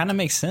mean, that kind of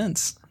makes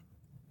sense.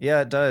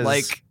 Yeah, it does.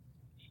 Like,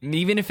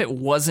 even if it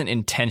wasn't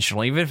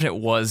intentional, even if it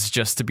was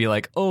just to be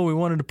like, oh, we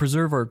wanted to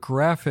preserve our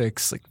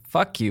graphics, like,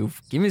 fuck you,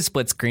 give me a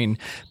split screen.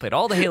 Played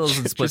all the Halos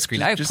in split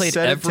screen. I've played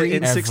every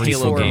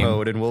Halo game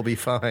mode, and we'll be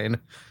fine.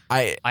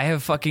 I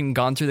have fucking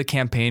gone through the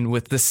campaign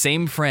with the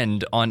same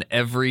friend on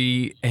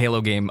every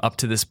Halo game up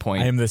to this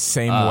point. I am the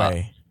same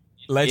way.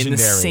 Legendary. In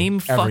the same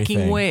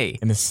fucking way.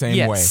 In the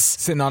same way.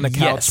 Sitting on the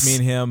couch, me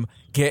and him,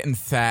 getting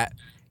fat,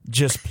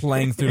 just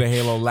playing through the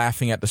Halo,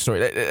 laughing at the story.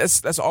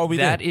 That's all we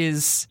did.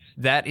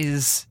 That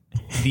is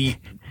the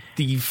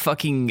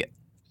fucking...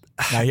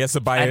 Now he has to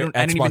buy an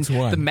Xbox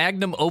One. The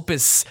magnum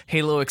opus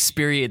Halo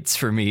experience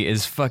for me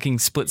is fucking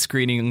split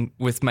screening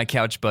with my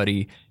couch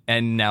buddy,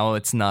 and now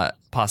it's not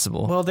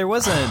possible. Well, there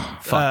was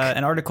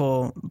an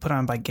article put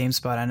on by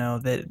GameSpot, I know,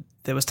 that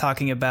was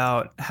talking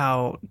about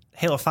how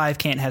Halo 5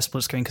 can't have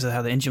split screen because of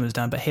how the engine was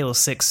done, but Halo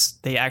 6,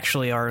 they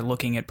actually are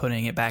looking at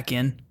putting it back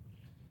in.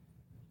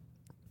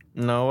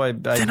 No, I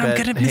bet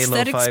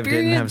Halo 5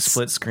 didn't have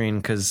split screen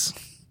because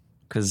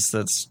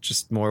that's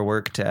just more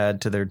work to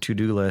add to their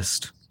to-do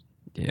list.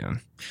 Yeah.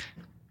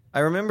 I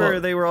remember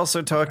they were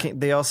also talking,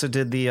 they also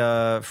did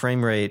the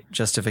frame rate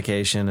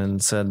justification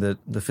and said that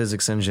the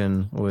physics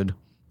engine would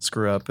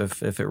screw up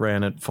if it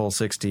ran at full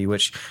 60,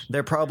 which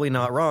they're probably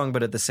not wrong,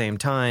 but at the same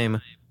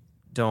time,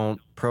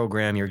 don't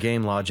program your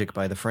game logic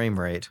by the frame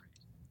rate.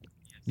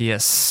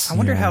 Yes. I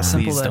wonder how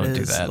simple Please that don't is.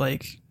 do that.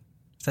 Like,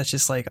 if that's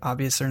just like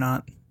obvious or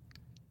not.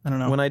 I don't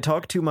know. When I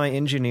talk to my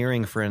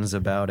engineering friends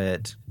about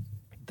it,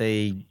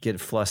 they get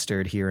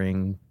flustered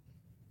hearing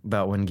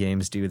about when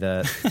games do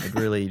that. It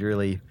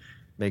really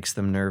makes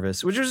them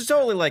nervous, which is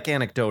totally like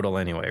anecdotal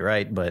anyway,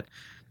 right? But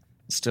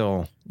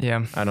still,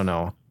 yeah, I don't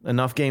know.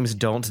 Enough games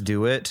don't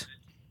do it.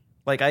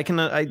 Like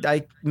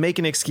I make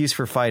an excuse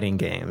for fighting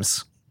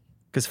games,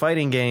 because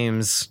fighting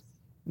games,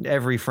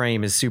 every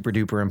frame is super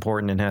duper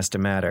important and has to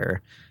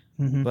matter.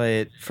 Mm-hmm.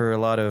 But for a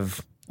lot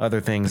of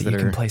other things you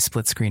can play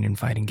split screen in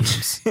fighting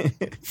games.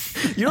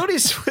 You don't need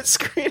split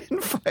screen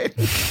in fighting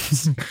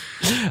games.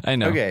 I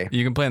know. Okay.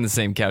 You can play on the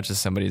same couch as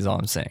somebody is all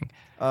I'm saying.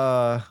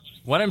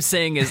 What I'm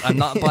saying is I'm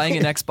not buying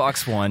an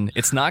Xbox One.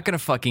 It's not going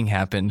to fucking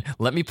happen.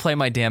 Let me play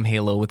my damn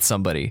Halo with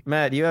somebody.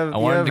 Matt, you have I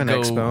wanted an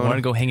Xbone. I wanted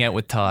to go hang out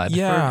with Todd.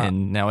 Yeah.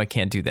 And now I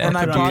can't do that. And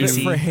I bought it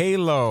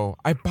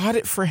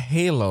for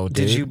Halo.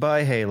 Dude. Did you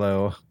buy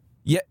Halo?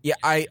 Yeah,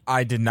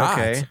 I did not.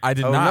 Okay. I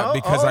did not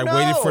because I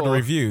waited for the no.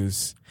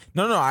 reviews.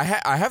 No, I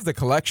have the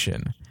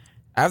collection.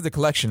 I have the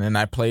collection, and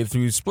I played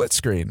through split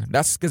screen.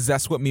 That's because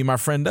that's what me and my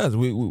friend does.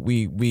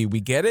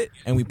 We get it,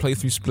 and we play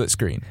through split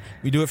screen.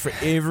 We do it for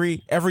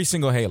every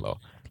single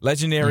Halo.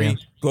 Legendary,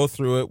 go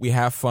through it. We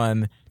have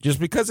fun. Just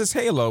because it's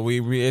Halo,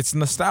 it's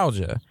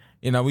nostalgia.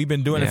 You know, we've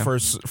been doing it for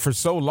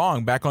so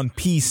long. Back on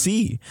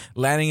PC,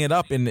 landing it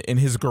up in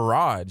his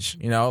garage.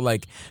 You know,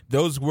 like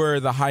those were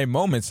the high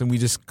moments, and we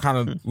just kind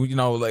of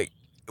like.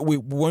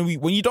 When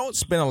you don't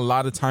spend a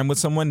lot of time with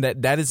someone,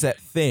 that is that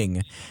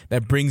thing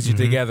that brings you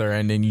together,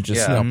 and then you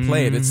just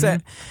play it. It's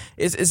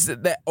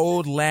that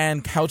old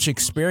LAN couch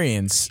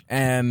experience,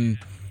 and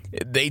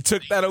they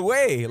took that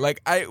away.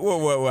 Like I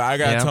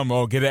gotta tell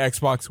them, get an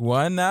Xbox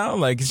One now.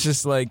 Like it's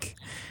just like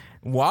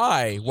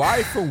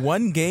why for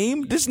one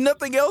game? There's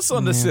nothing else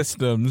on the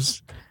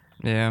systems.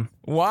 Yeah,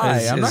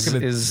 why? I'm not gonna.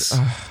 Is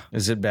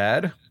it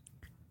bad?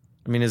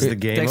 I mean, is the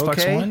game the Xbox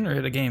okay? One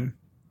or the game?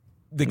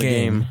 The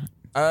game.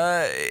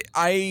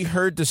 I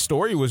heard the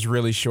story was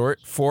really short,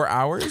 4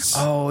 hours.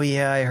 Oh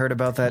yeah, I heard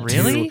about that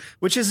really? too.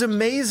 Which is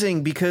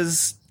amazing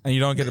because and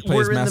you don't get to play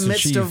as Master we're in the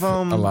midst Chief of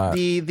a lot.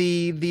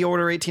 the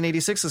Order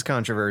 1886's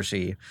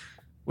controversy,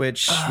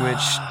 which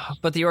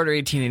but the Order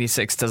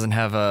 1886 doesn't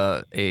have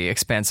a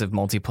expansive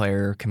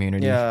multiplayer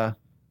community. Yeah.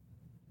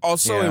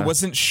 Also, it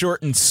wasn't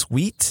short and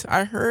sweet.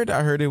 I heard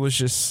it was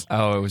just.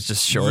 Oh, it was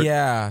just short.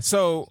 Yeah.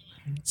 So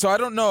I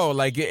don't know.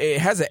 Like it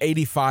has an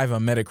 85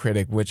 on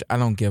Metacritic, which I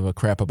don't give a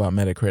crap about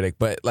Metacritic,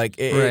 but like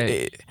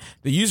the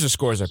user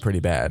scores are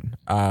pretty bad.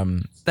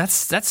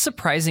 That's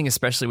surprising,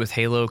 especially with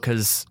Halo,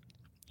 because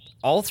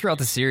all throughout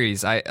the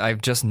series,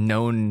 I've just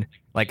known,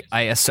 like,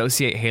 I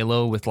associate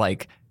Halo with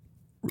like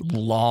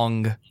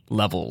long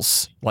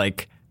levels.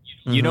 Like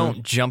you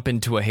don't jump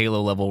into a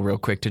Halo level real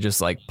quick to just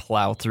like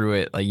plow through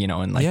it, like,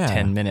 in like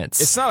 10 minutes.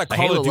 It's not a Call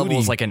Halo of Duty level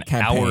is like an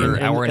campaign.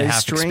 hour and a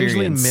half strangely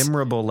experience.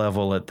 memorable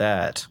level at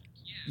that.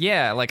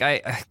 Yeah, like I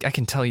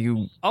can tell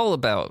you all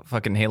about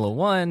fucking Halo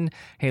 1,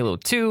 Halo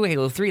 2,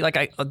 Halo 3. Like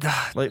I all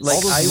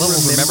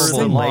those remember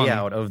the long.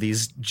 layout of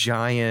these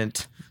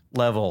giant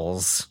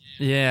levels.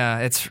 Yeah,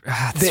 it's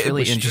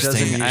really interesting.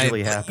 Doesn't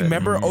usually happen.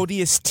 Remember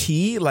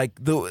ODST?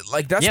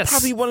 That's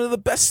probably one of the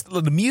best.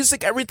 The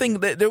music,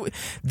 everything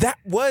that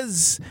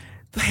was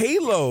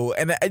Halo,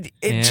 and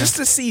just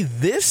to see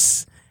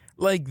this.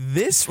 Like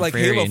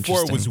Very Halo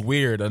 4 was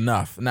weird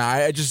enough. Now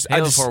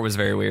Halo 4 was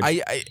very weird.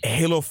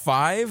 Halo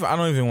 5, I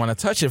don't even want to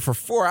touch it for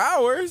 4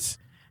 hours.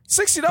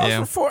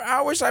 $60 for 4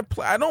 hours.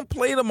 I don't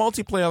play the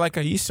multiplayer like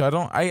I used to.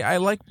 I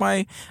like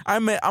my.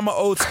 I'm an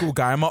old school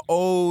guy. I'm an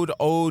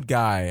old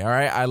guy. All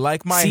right. I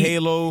like my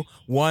Halo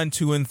 1,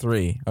 2, and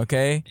 3.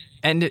 Okay.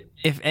 And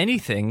if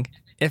anything,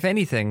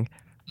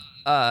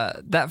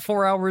 that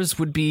 4 hours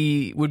would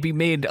be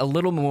made a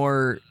little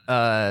more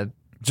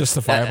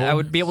justifiable. I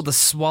would be able to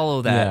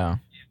swallow that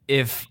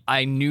if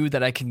I knew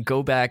that I could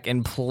go back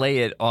and play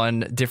it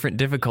on different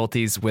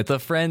difficulties with a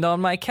friend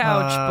on my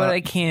couch, but I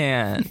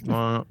can't.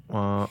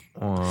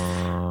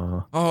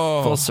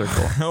 Full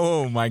circle.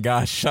 Oh my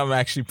gosh, I'm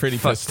actually pretty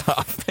pissed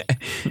off.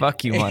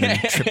 Fuck you on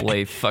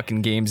AAA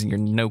fucking games and your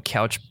no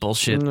couch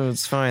bullshit. No,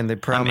 it's fine. They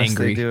promised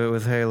they do it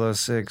with Halo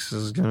 6.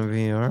 Is going to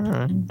be all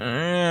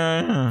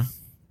right.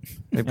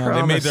 They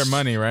made their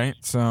money, right?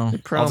 So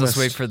I'll just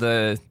wait for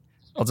the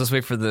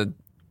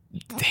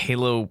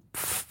Halo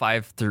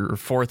 4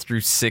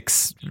 through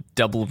 6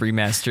 double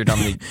remastered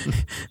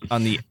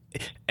on the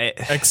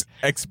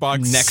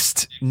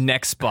Xbox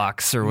next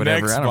box or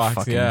whatever. Xbox, I don't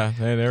fucking,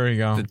 there we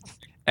go.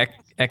 The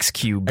X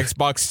Cube.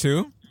 Xbox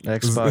 2?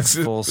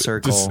 Xbox full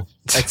circle.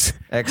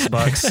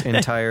 Xbox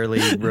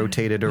entirely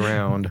rotated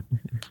around.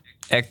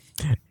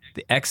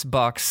 The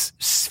Xbox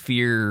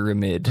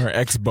Spheroid. Or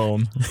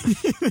X-Bone.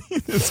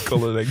 Let's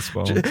call it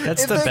X-Bone.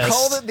 That's if the they best.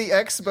 called it the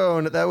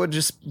X-Bone, that would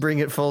just bring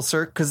it full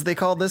circle, because they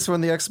called this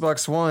one the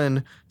Xbox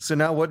One, so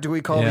now what do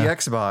we call the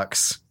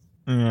Xbox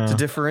to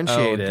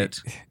differentiate it?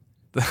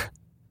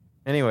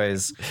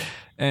 Anyways,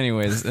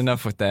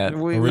 enough with that.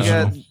 We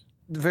got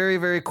very,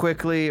 very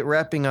quickly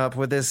wrapping up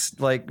with this,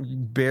 like,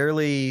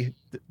 barely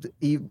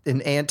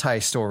an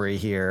anti-story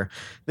here.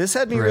 This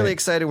had me really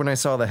excited when I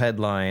saw the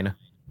headline.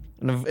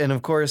 And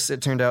of course, it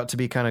turned out to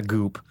be kind of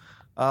goop.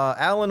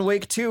 Alan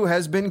Wake 2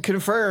 has been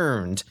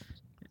confirmed,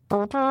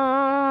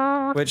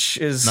 which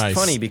is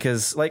funny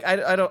because, like,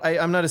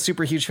 I'm not a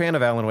super huge fan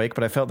of Alan Wake,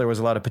 but I felt there was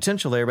a lot of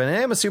potential there. But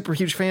I am a super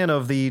huge fan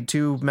of the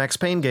 2 Max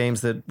Payne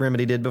games that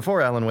Remedy did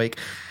before Alan Wake.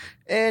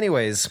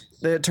 Anyways,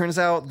 it turns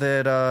out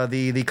that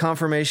the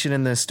confirmation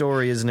in this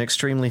story is an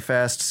extremely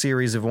fast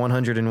series of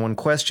 101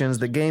 questions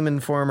that Game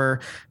Informer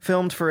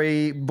filmed for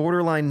a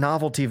borderline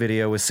novelty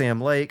video with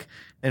Sam Lake,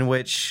 in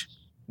which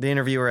the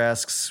interviewer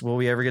asks, will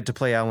we ever get to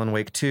play Alan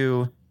Wake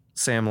 2?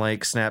 Sam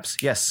Lake snaps,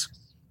 yes.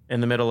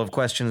 In the middle of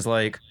questions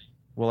like,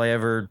 will I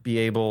ever be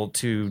able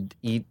to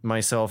eat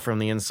myself from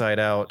the inside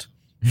out?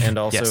 And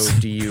also,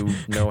 do you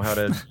know how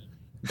to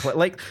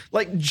play?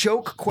 Like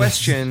joke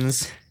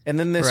questions, and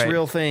then this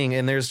real thing,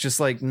 and there's just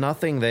like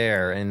nothing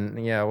there.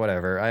 And yeah,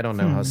 whatever. I don't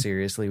know how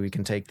seriously we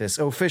can take this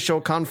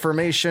official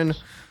confirmation.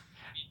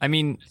 I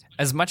mean,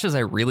 as much as I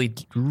really,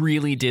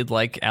 really did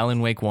like Alan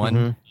Wake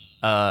 1,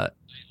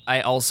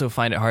 I also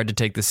find it hard to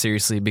take this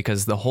seriously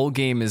because the whole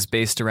game is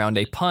based around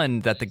a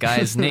pun that the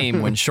guy's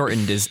name, when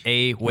shortened, is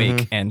A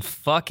Wake, and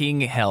fucking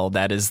hell,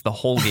 that is the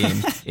whole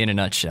game in a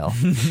nutshell.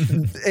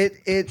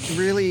 It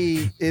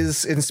really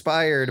is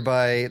inspired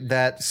by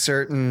that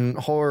certain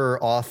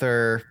horror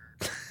author.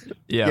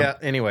 Yeah.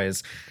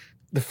 Anyways,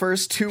 the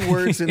first 2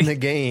 words in the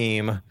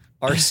game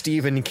are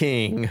Stephen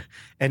King,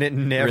 and it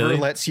never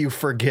lets you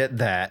forget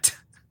that.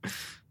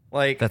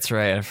 Like, that's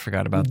right. I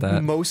forgot about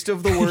that. Most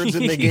of the words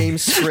in the game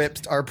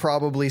script are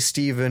probably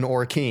Stephen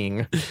or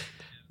King.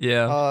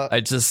 Yeah.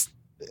 I just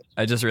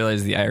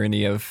realized the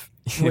irony of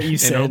what you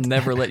said. It'll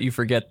never let you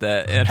forget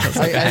that. And I was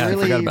like, I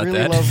really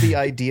love the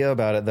idea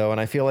about it, though, and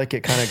I feel like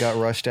it kind of got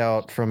rushed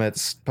out from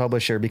its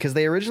publisher because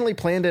they originally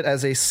planned it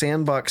as a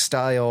sandbox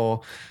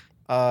style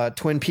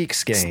Twin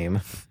Peaks game,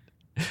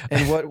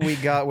 and what we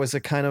got was a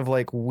kind of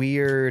like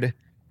weird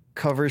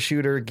cover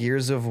shooter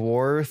Gears of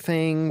War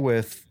thing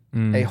with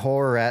a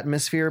horror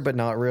atmosphere, but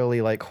not really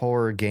like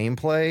horror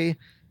gameplay.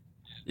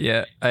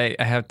 Yeah, I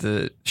have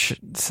to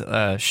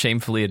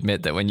shamefully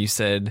admit that when you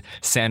said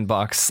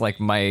sandbox, like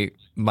my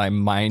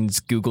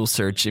mind's Google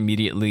search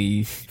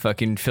immediately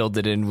fucking filled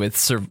it in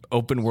with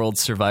open world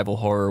survival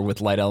horror with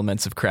light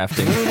elements of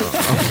crafting.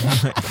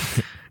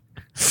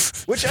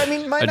 Which, I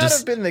mean, might not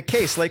have been the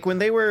case. Like, when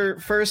they were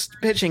first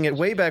pitching it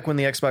way back when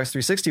the Xbox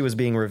 360 was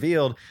being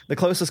revealed, the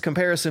closest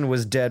comparison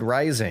was Dead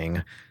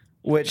Rising,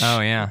 which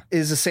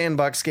is a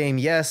sandbox game,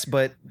 yes,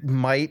 but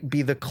might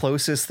be the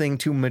closest thing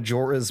to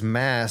Majora's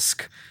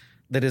Mask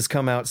that has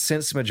come out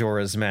since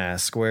Majora's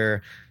Mask,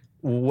 where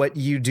what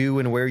you do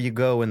and where you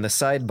go in the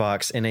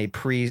sandbox in a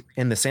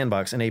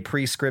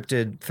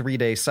pre-scripted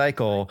 3-day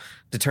cycle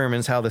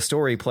determines how the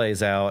story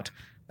plays out.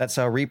 That's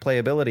how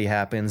replayability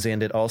happens,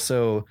 and it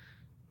also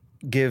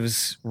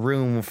gives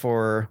room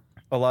for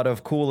a lot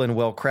of cool and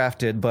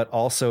well-crafted, but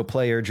also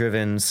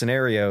player-driven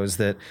scenarios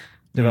that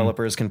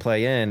developers can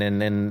play in.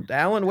 And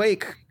Alan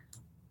Wake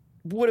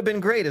would have been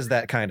great as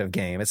that kind of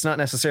game. It's not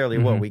necessarily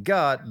what we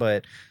got,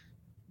 but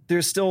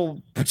there's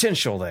still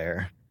potential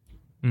there.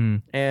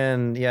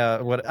 And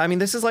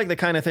this is like the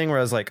kind of thing where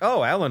I was like,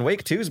 oh, Alan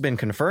Wake 2's been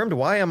confirmed.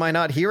 Why am I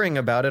not hearing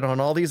about it on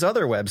all these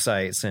other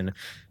websites? And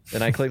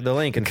then I clicked the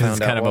link and found it's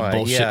kind out of why. a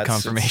bullshit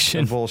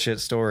confirmation. It's a bullshit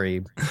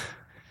story.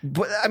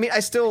 But I mean,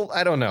 I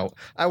don't know.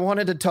 I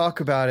wanted to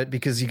talk about it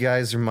because you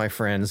guys are my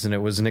friends, and it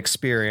was an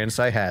experience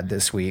I had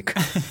this week.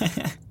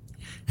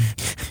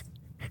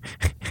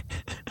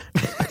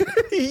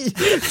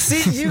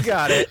 See, you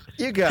got it.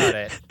 You got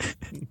it.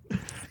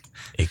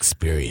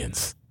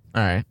 Experience.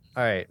 All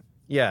right.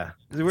 Yeah,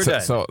 we're done.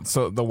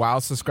 So the WoW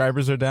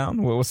subscribers are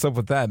down. What's up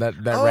with that? That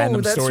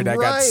random story that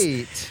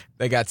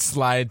got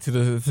slide to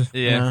the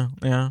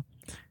yeah.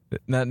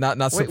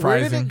 Not surprising.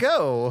 Where did it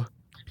go?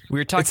 We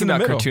were talking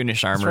about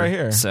cartoonish armor. It's right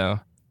here. So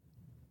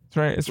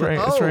it's right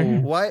here.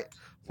 What?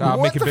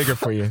 I'll make it bigger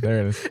for you.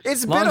 There it is.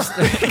 It's been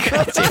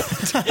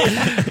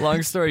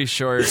long story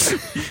short,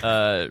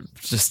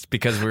 just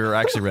because we were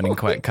actually running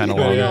kind of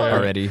long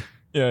already.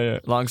 Yeah.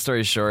 Long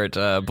story short,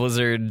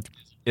 Blizzard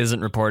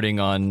isn't reporting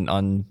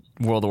on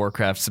World of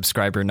Warcraft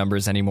subscriber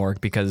numbers anymore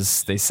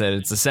because they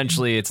said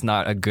it's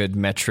not a good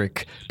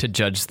metric to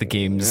judge the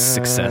game's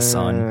success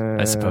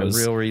on, I suppose.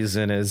 The real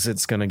reason is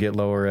it's going to get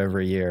lower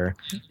every year.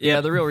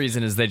 Yeah, the real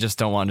reason is they just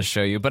don't want to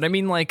show you. But I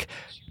mean, like,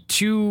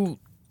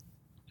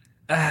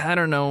 I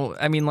don't know.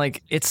 I mean,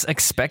 like, it's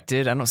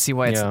expected. I don't see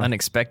why it's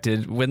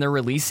unexpected. When they're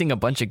releasing a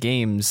bunch of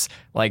games,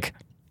 like,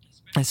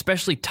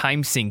 especially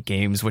time sync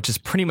games, which is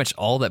pretty much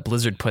all that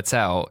Blizzard puts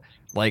out,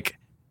 like,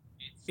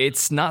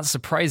 it's not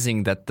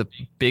surprising that the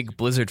big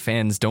Blizzard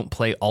fans don't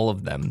play all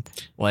of them.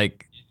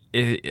 Like,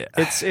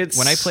 it's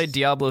when I played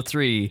Diablo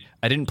 3,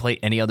 I didn't play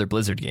any other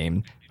Blizzard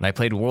game. When I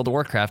played World of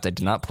Warcraft, I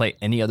did not play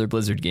any other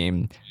Blizzard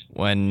game.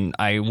 When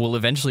I will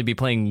eventually be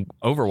playing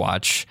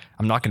Overwatch,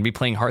 I'm not going to be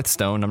playing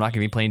Hearthstone. I'm not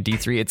going to be playing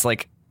D3. It's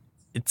like,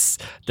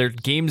 their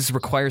games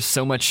require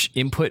so much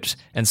input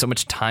and so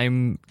much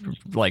time,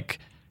 like,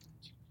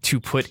 to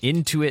put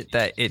into it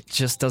that it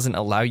just doesn't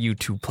allow you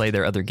to play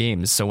their other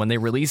games. So when they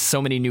release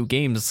so many new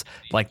games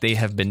like they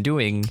have been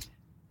doing,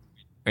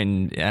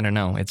 and I don't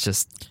know, it's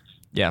just,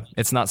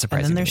 it's not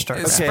surprising. And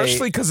then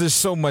especially because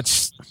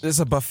there's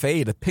a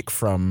buffet to pick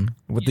from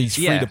with these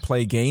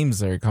free-to-play games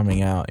that are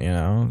coming out, you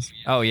know?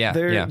 Oh, yeah.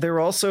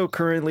 They're also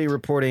currently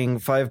reporting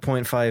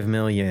 5.5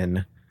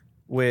 million,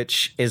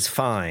 which is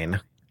fine.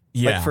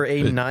 Yeah. Like for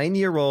a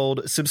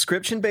 9-year-old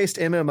subscription-based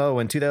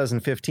MMO in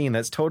 2015,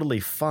 that's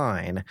totally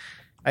fine.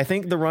 I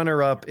think the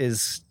runner-up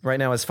right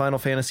now is Final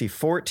Fantasy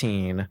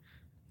XIV,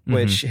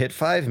 which hit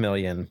 5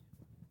 million.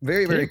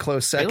 Very, very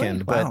close second.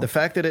 Really? Wow. But the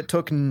fact that it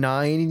took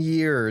 9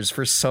 years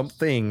for some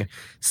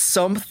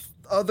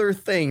other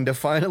thing to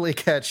finally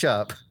catch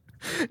up.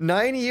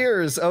 9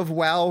 years of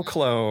WoW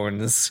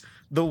clones.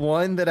 The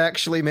one that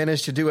actually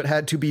managed to do it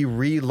had to be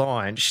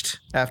relaunched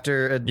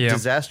after a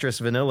disastrous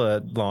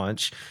vanilla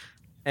launch.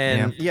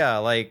 And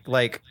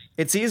like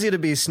it's easy to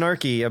be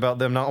snarky about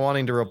them not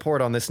wanting to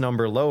report on this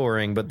number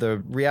lowering, but the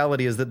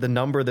reality is that the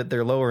number that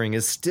they're lowering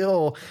is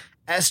still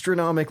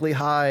astronomically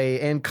high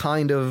and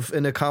kind of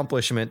an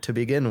accomplishment to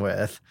begin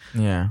with.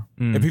 Yeah.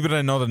 And people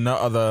didn't know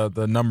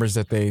the numbers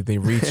that they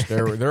reached.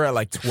 They're at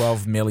like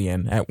 12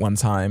 million at one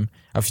time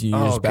a few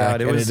years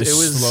back. It was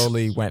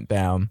slowly went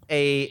down.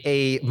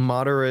 A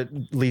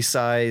moderately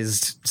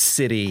sized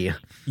city.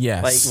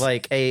 Yes.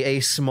 Like a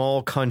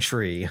small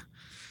country.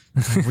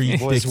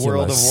 Ridiculous. Was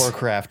World of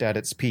Warcraft at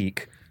its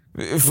peak.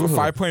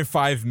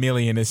 5.5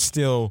 million is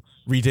still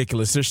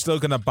ridiculous. They're still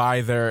gonna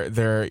buy their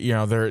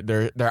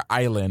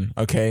island,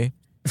 okay,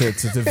 to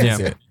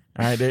visit.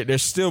 All right, they're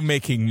still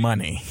making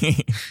money.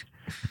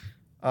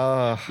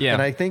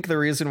 And I think the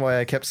reason why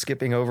I kept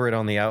skipping over it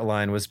on the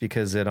outline was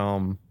because it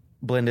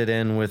blended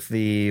in with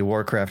the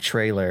Warcraft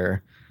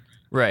trailer.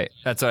 Right.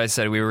 That's what I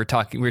said. We were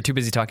too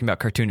busy talking about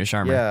cartoonish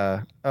armor.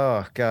 Yeah.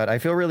 Oh God, I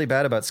feel really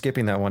bad about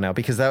skipping that one out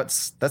because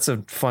that's a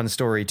fun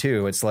story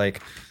too. It's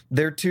like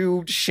they're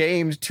too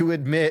shamed to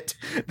admit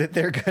that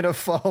they're gonna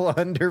fall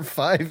under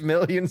 5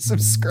 million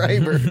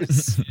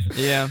subscribers.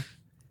 Yeah.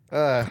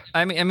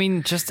 I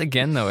mean, just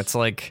again though, it's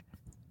like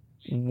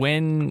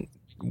when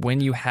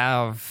you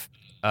have,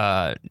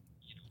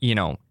 you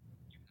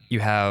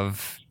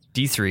have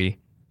D3,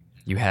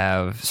 you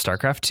have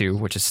StarCraft 2,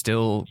 which is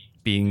still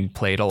being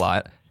played a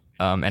lot,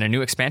 and a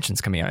new expansion's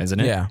coming out, isn't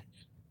it? Yeah.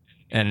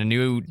 And a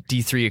new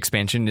D3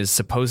 expansion is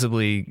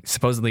supposedly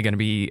going to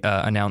be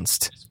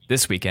announced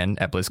this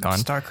weekend at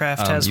BlizzCon.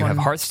 StarCraft has you one have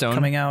Hearthstone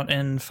coming out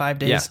in 5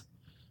 days.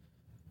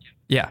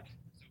 Yeah.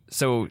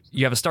 So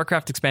you have a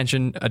StarCraft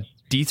expansion, a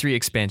D3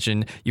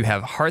 expansion, you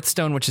have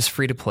Hearthstone, which is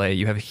free to play,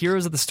 you have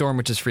Heroes of the Storm,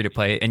 which is free to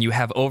play, and you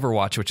have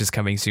Overwatch, which is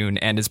coming soon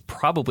and is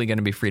probably going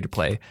to be free to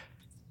play.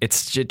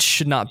 It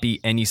should not be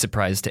any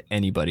surprise to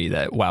anybody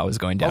that WoW is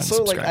going down.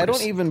 Also, like, I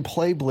don't even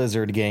play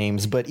Blizzard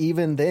games, but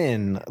even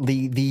then, the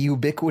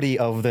ubiquity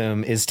of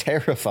them is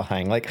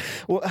terrifying. Like,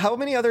 well, how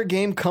many other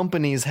game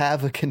companies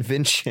have a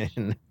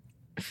convention?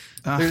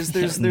 There's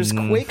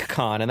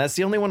QuakeCon, and that's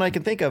the only one I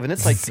can think of, and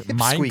it's like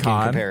pipsqueak in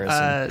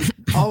comparison.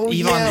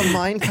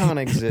 Minecon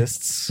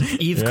exists.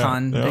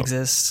 EveCon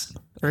exists,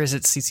 or is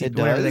it CC?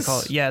 Whatever they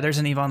call it. Yeah, there's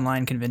an EVE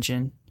Online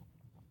convention.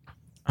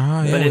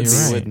 Oh, yeah, but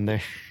it's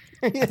right.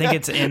 I think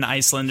it's in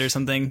Iceland or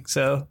something.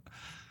 So,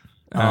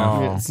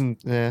 no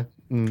offense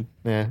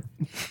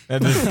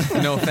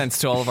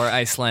to all of our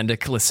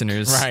Icelandic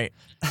listeners, right?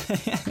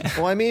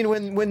 Well, I mean,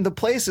 when the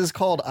place is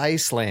called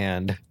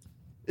Iceland,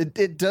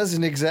 it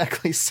doesn't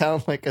exactly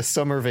sound like a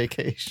summer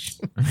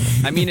vacation.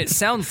 I mean, that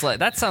sounds like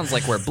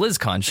where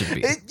BlizzCon should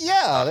be.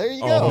 Yeah, there you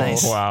go.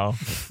 Nice. Wow,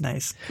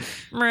 nice.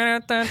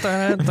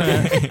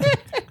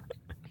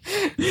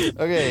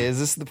 Okay, is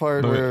this the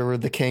part where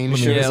the cane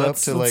shows up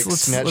to like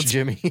snatch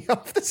Jimmy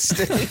off the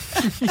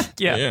stage?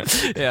 Yeah.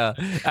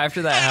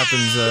 After that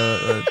happens,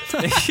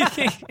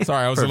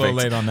 Sorry, I was a little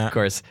late on that. Of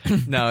course.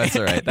 No, it's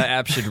all right. That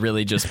app should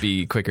really just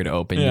be quicker to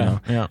open. Yeah.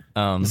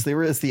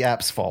 It's the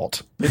app's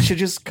fault. It should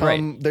just come.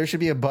 Right. There should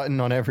be a button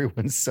on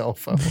everyone's cell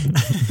phone.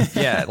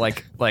 Yeah,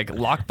 like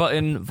lock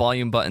button,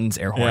 volume buttons,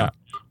 air horn. Yeah.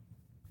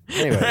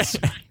 Anyways,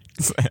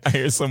 I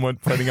hear someone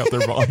putting up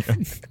their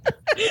volume.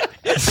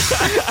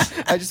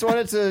 I just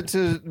wanted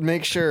to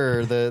make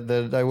sure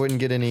that I wouldn't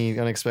get any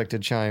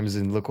unexpected chimes,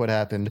 and look what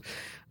happened.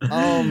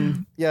 We're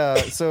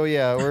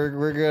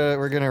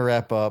gonna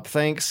wrap up.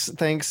 Thanks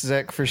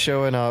Zech for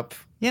showing up.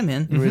 Yeah,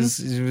 man. It was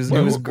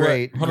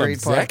great. Great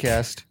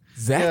podcast.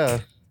 Zach? Yeah.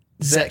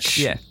 Zech.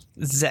 Yeah.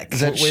 Zech.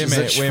 Wait a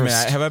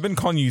minute. Have I been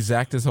calling you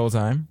Zach this whole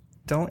time?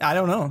 I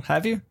don't know.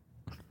 Have you?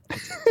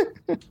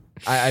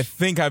 I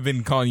think I've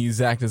been calling you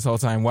Zach this whole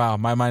time. Wow,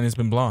 my mind has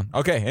been blown.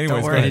 Okay, anyways,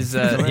 Don't go worry. ahead. It is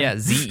Zech.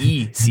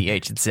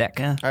 It's Zech.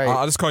 All right.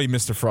 I'll just call you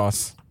Mr.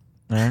 Frost.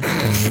 All right,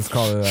 let's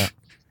call it that.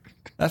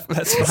 That's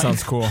That fine.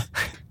 sounds cool.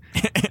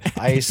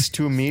 Nice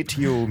to meet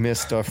you,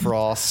 Mr.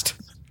 Frost.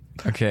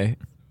 Okay.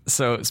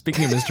 So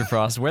speaking of Mr.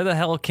 Frost, where the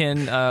hell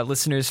can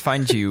listeners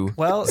find you,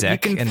 Well,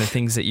 Zach, you can- and the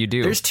things that you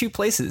do? There's two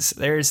places.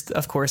 There's,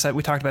 of course,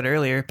 we talked about it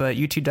earlier, but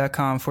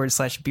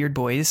youtube.com/Beard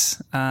Boys.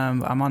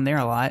 I'm on there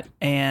a lot.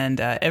 And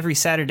every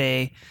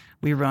Saturday,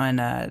 we run,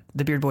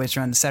 the Beard Boys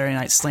run the Saturday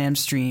Night Slam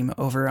stream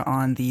over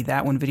on the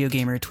That One Video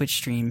Gamer Twitch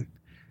stream.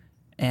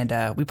 And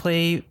we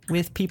play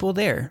with people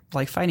there,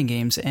 like fighting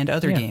games and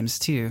other games,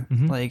 too.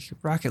 Like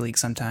Rocket League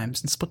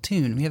sometimes and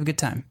Splatoon. We have a good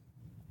time.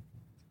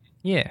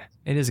 Yeah,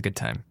 it is a good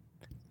time.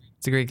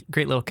 It's a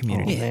great little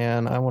community. Oh,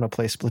 man, I want to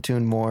play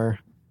Splatoon more.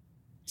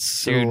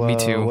 So, Dude, me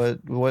too.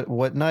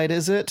 What night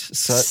is it?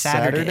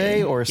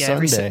 Saturday or Yeah,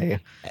 every Sunday?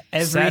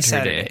 Every Saturday.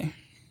 Saturday.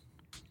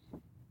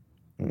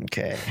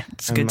 Okay,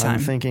 It's a good time. I'm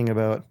thinking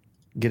about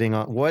getting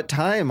on. What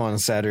time on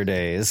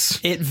Saturdays?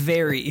 It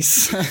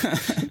varies.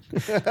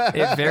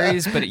 It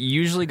varies, but it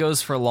usually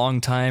goes for a long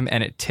time,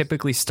 and it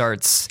typically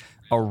starts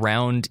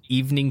around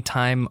evening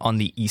time on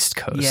the East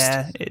Coast.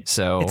 Yeah,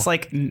 so it's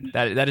like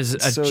that is a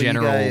So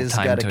general you guys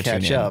time gotta to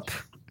catch tune in. up.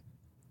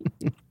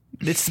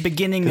 it's the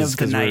beginning of the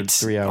 'Cause we're night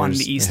 3 on hours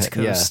the East ahead.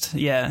 Yeah. Coast.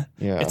 Yeah.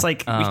 Yeah. It's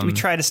like we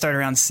try to start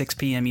around 6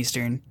 p.m.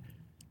 Eastern.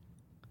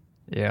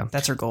 Yeah.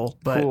 That's our goal,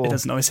 but Cool. it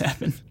doesn't always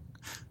happen.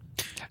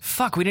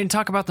 Fuck, we didn't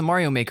talk about the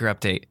Mario Maker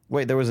update.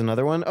 Wait, there was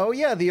another one? Oh,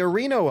 yeah, the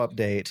Arena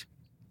update.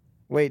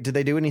 Wait, did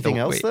they do anything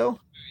else, wait. though?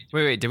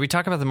 Wait, did we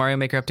talk about the Mario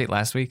Maker update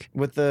last week?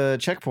 With the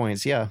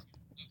checkpoints, yeah.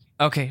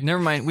 Okay,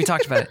 never mind. We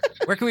talked about it.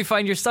 Where can we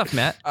find your stuff,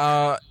 Matt?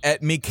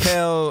 At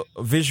Mikhail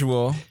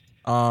Visual.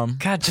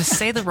 God, just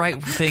say the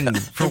right thing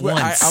for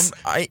once.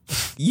 We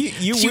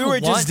were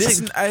just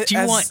dissing. Do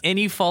you want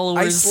any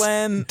followers?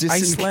 Iceland? We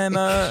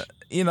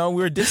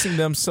were dissing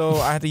them, so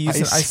I had to use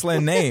an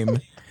Iceland name.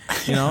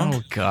 You know?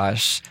 Oh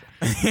gosh.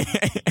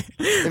 If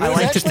it I was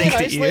like to actually think an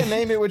that you- Iceland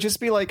name, it would just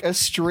be like a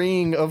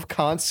string of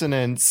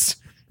consonants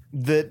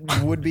that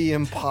would be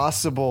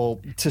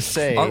impossible to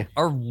say.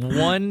 Our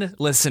one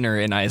listener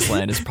in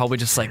Iceland is probably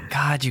just like,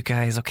 God, you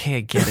guys, okay,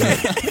 I get it.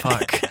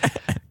 Fuck.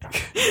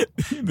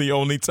 The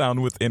only town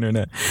with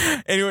internet.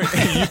 Anyway,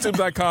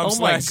 youtube.com Oh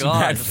my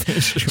God.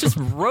 /MattVisual. Just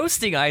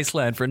roasting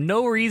Iceland for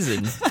no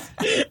reason.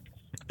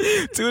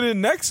 Tune in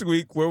next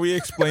week where we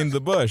explain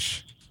the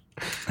bush.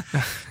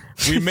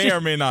 We may or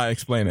may not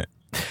explain it.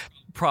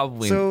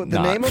 Probably So the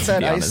not, name of to that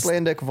be honest.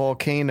 Icelandic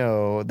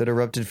volcano that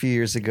erupted a few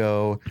years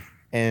ago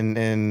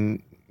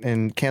and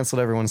canceled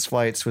everyone's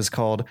flights was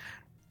called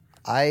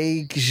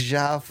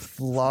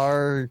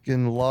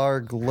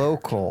Eyjafjallajökull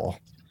Local.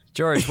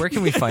 George, where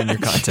can we find your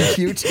content?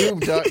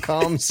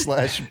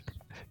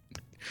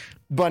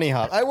 youtube.com/bunny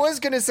hop. I was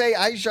going to say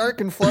Eyjark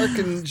and Flark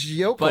and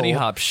Joko. Bunny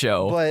Hop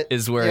Show But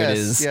is where yes, it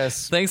is.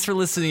 yes. Thanks for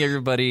listening,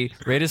 everybody.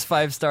 Rate us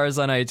 5 stars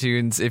on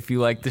iTunes if you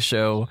like the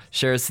show.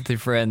 Share us with your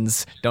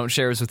friends. Don't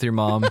share us with your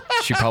mom.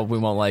 She probably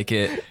won't like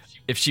it.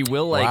 If she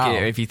will like Wow.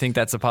 it, if you think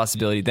that's a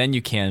possibility, then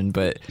you can.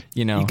 But,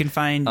 you know. You can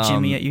find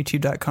Jimmy at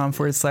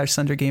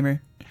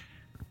youtube.com/SunderGamer.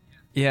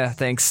 Yeah,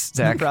 thanks,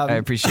 Zach. problem. I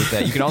appreciate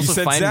that. You can also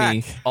said find me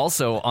Zach.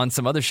 also on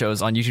some other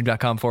shows on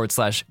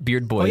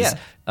youtube.com/Beard Boys.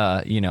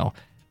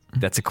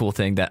 That's a cool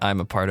thing that I'm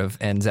a part of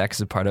and Zach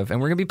is a part of.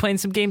 And we're going to be playing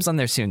some games on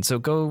there soon. So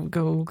go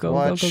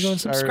Watch and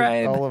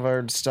subscribe. all of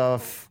our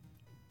stuff.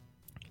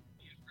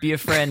 Be a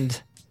friend.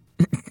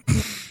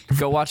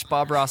 Go watch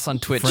Bob Ross on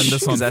Twitch Friend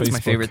us on because that's my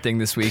Facebook. favorite thing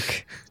this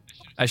week.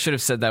 I should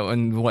have said that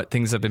when what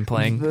things I've been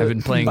playing. I've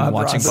been playing Bob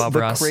watching Ross. Bob The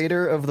Ross.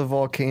 crater of the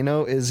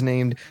volcano is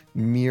named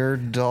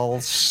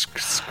Myrdalsk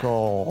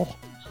Skull.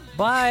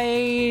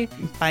 Bye.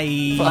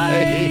 Bye.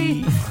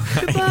 Bye.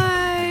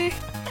 Bye.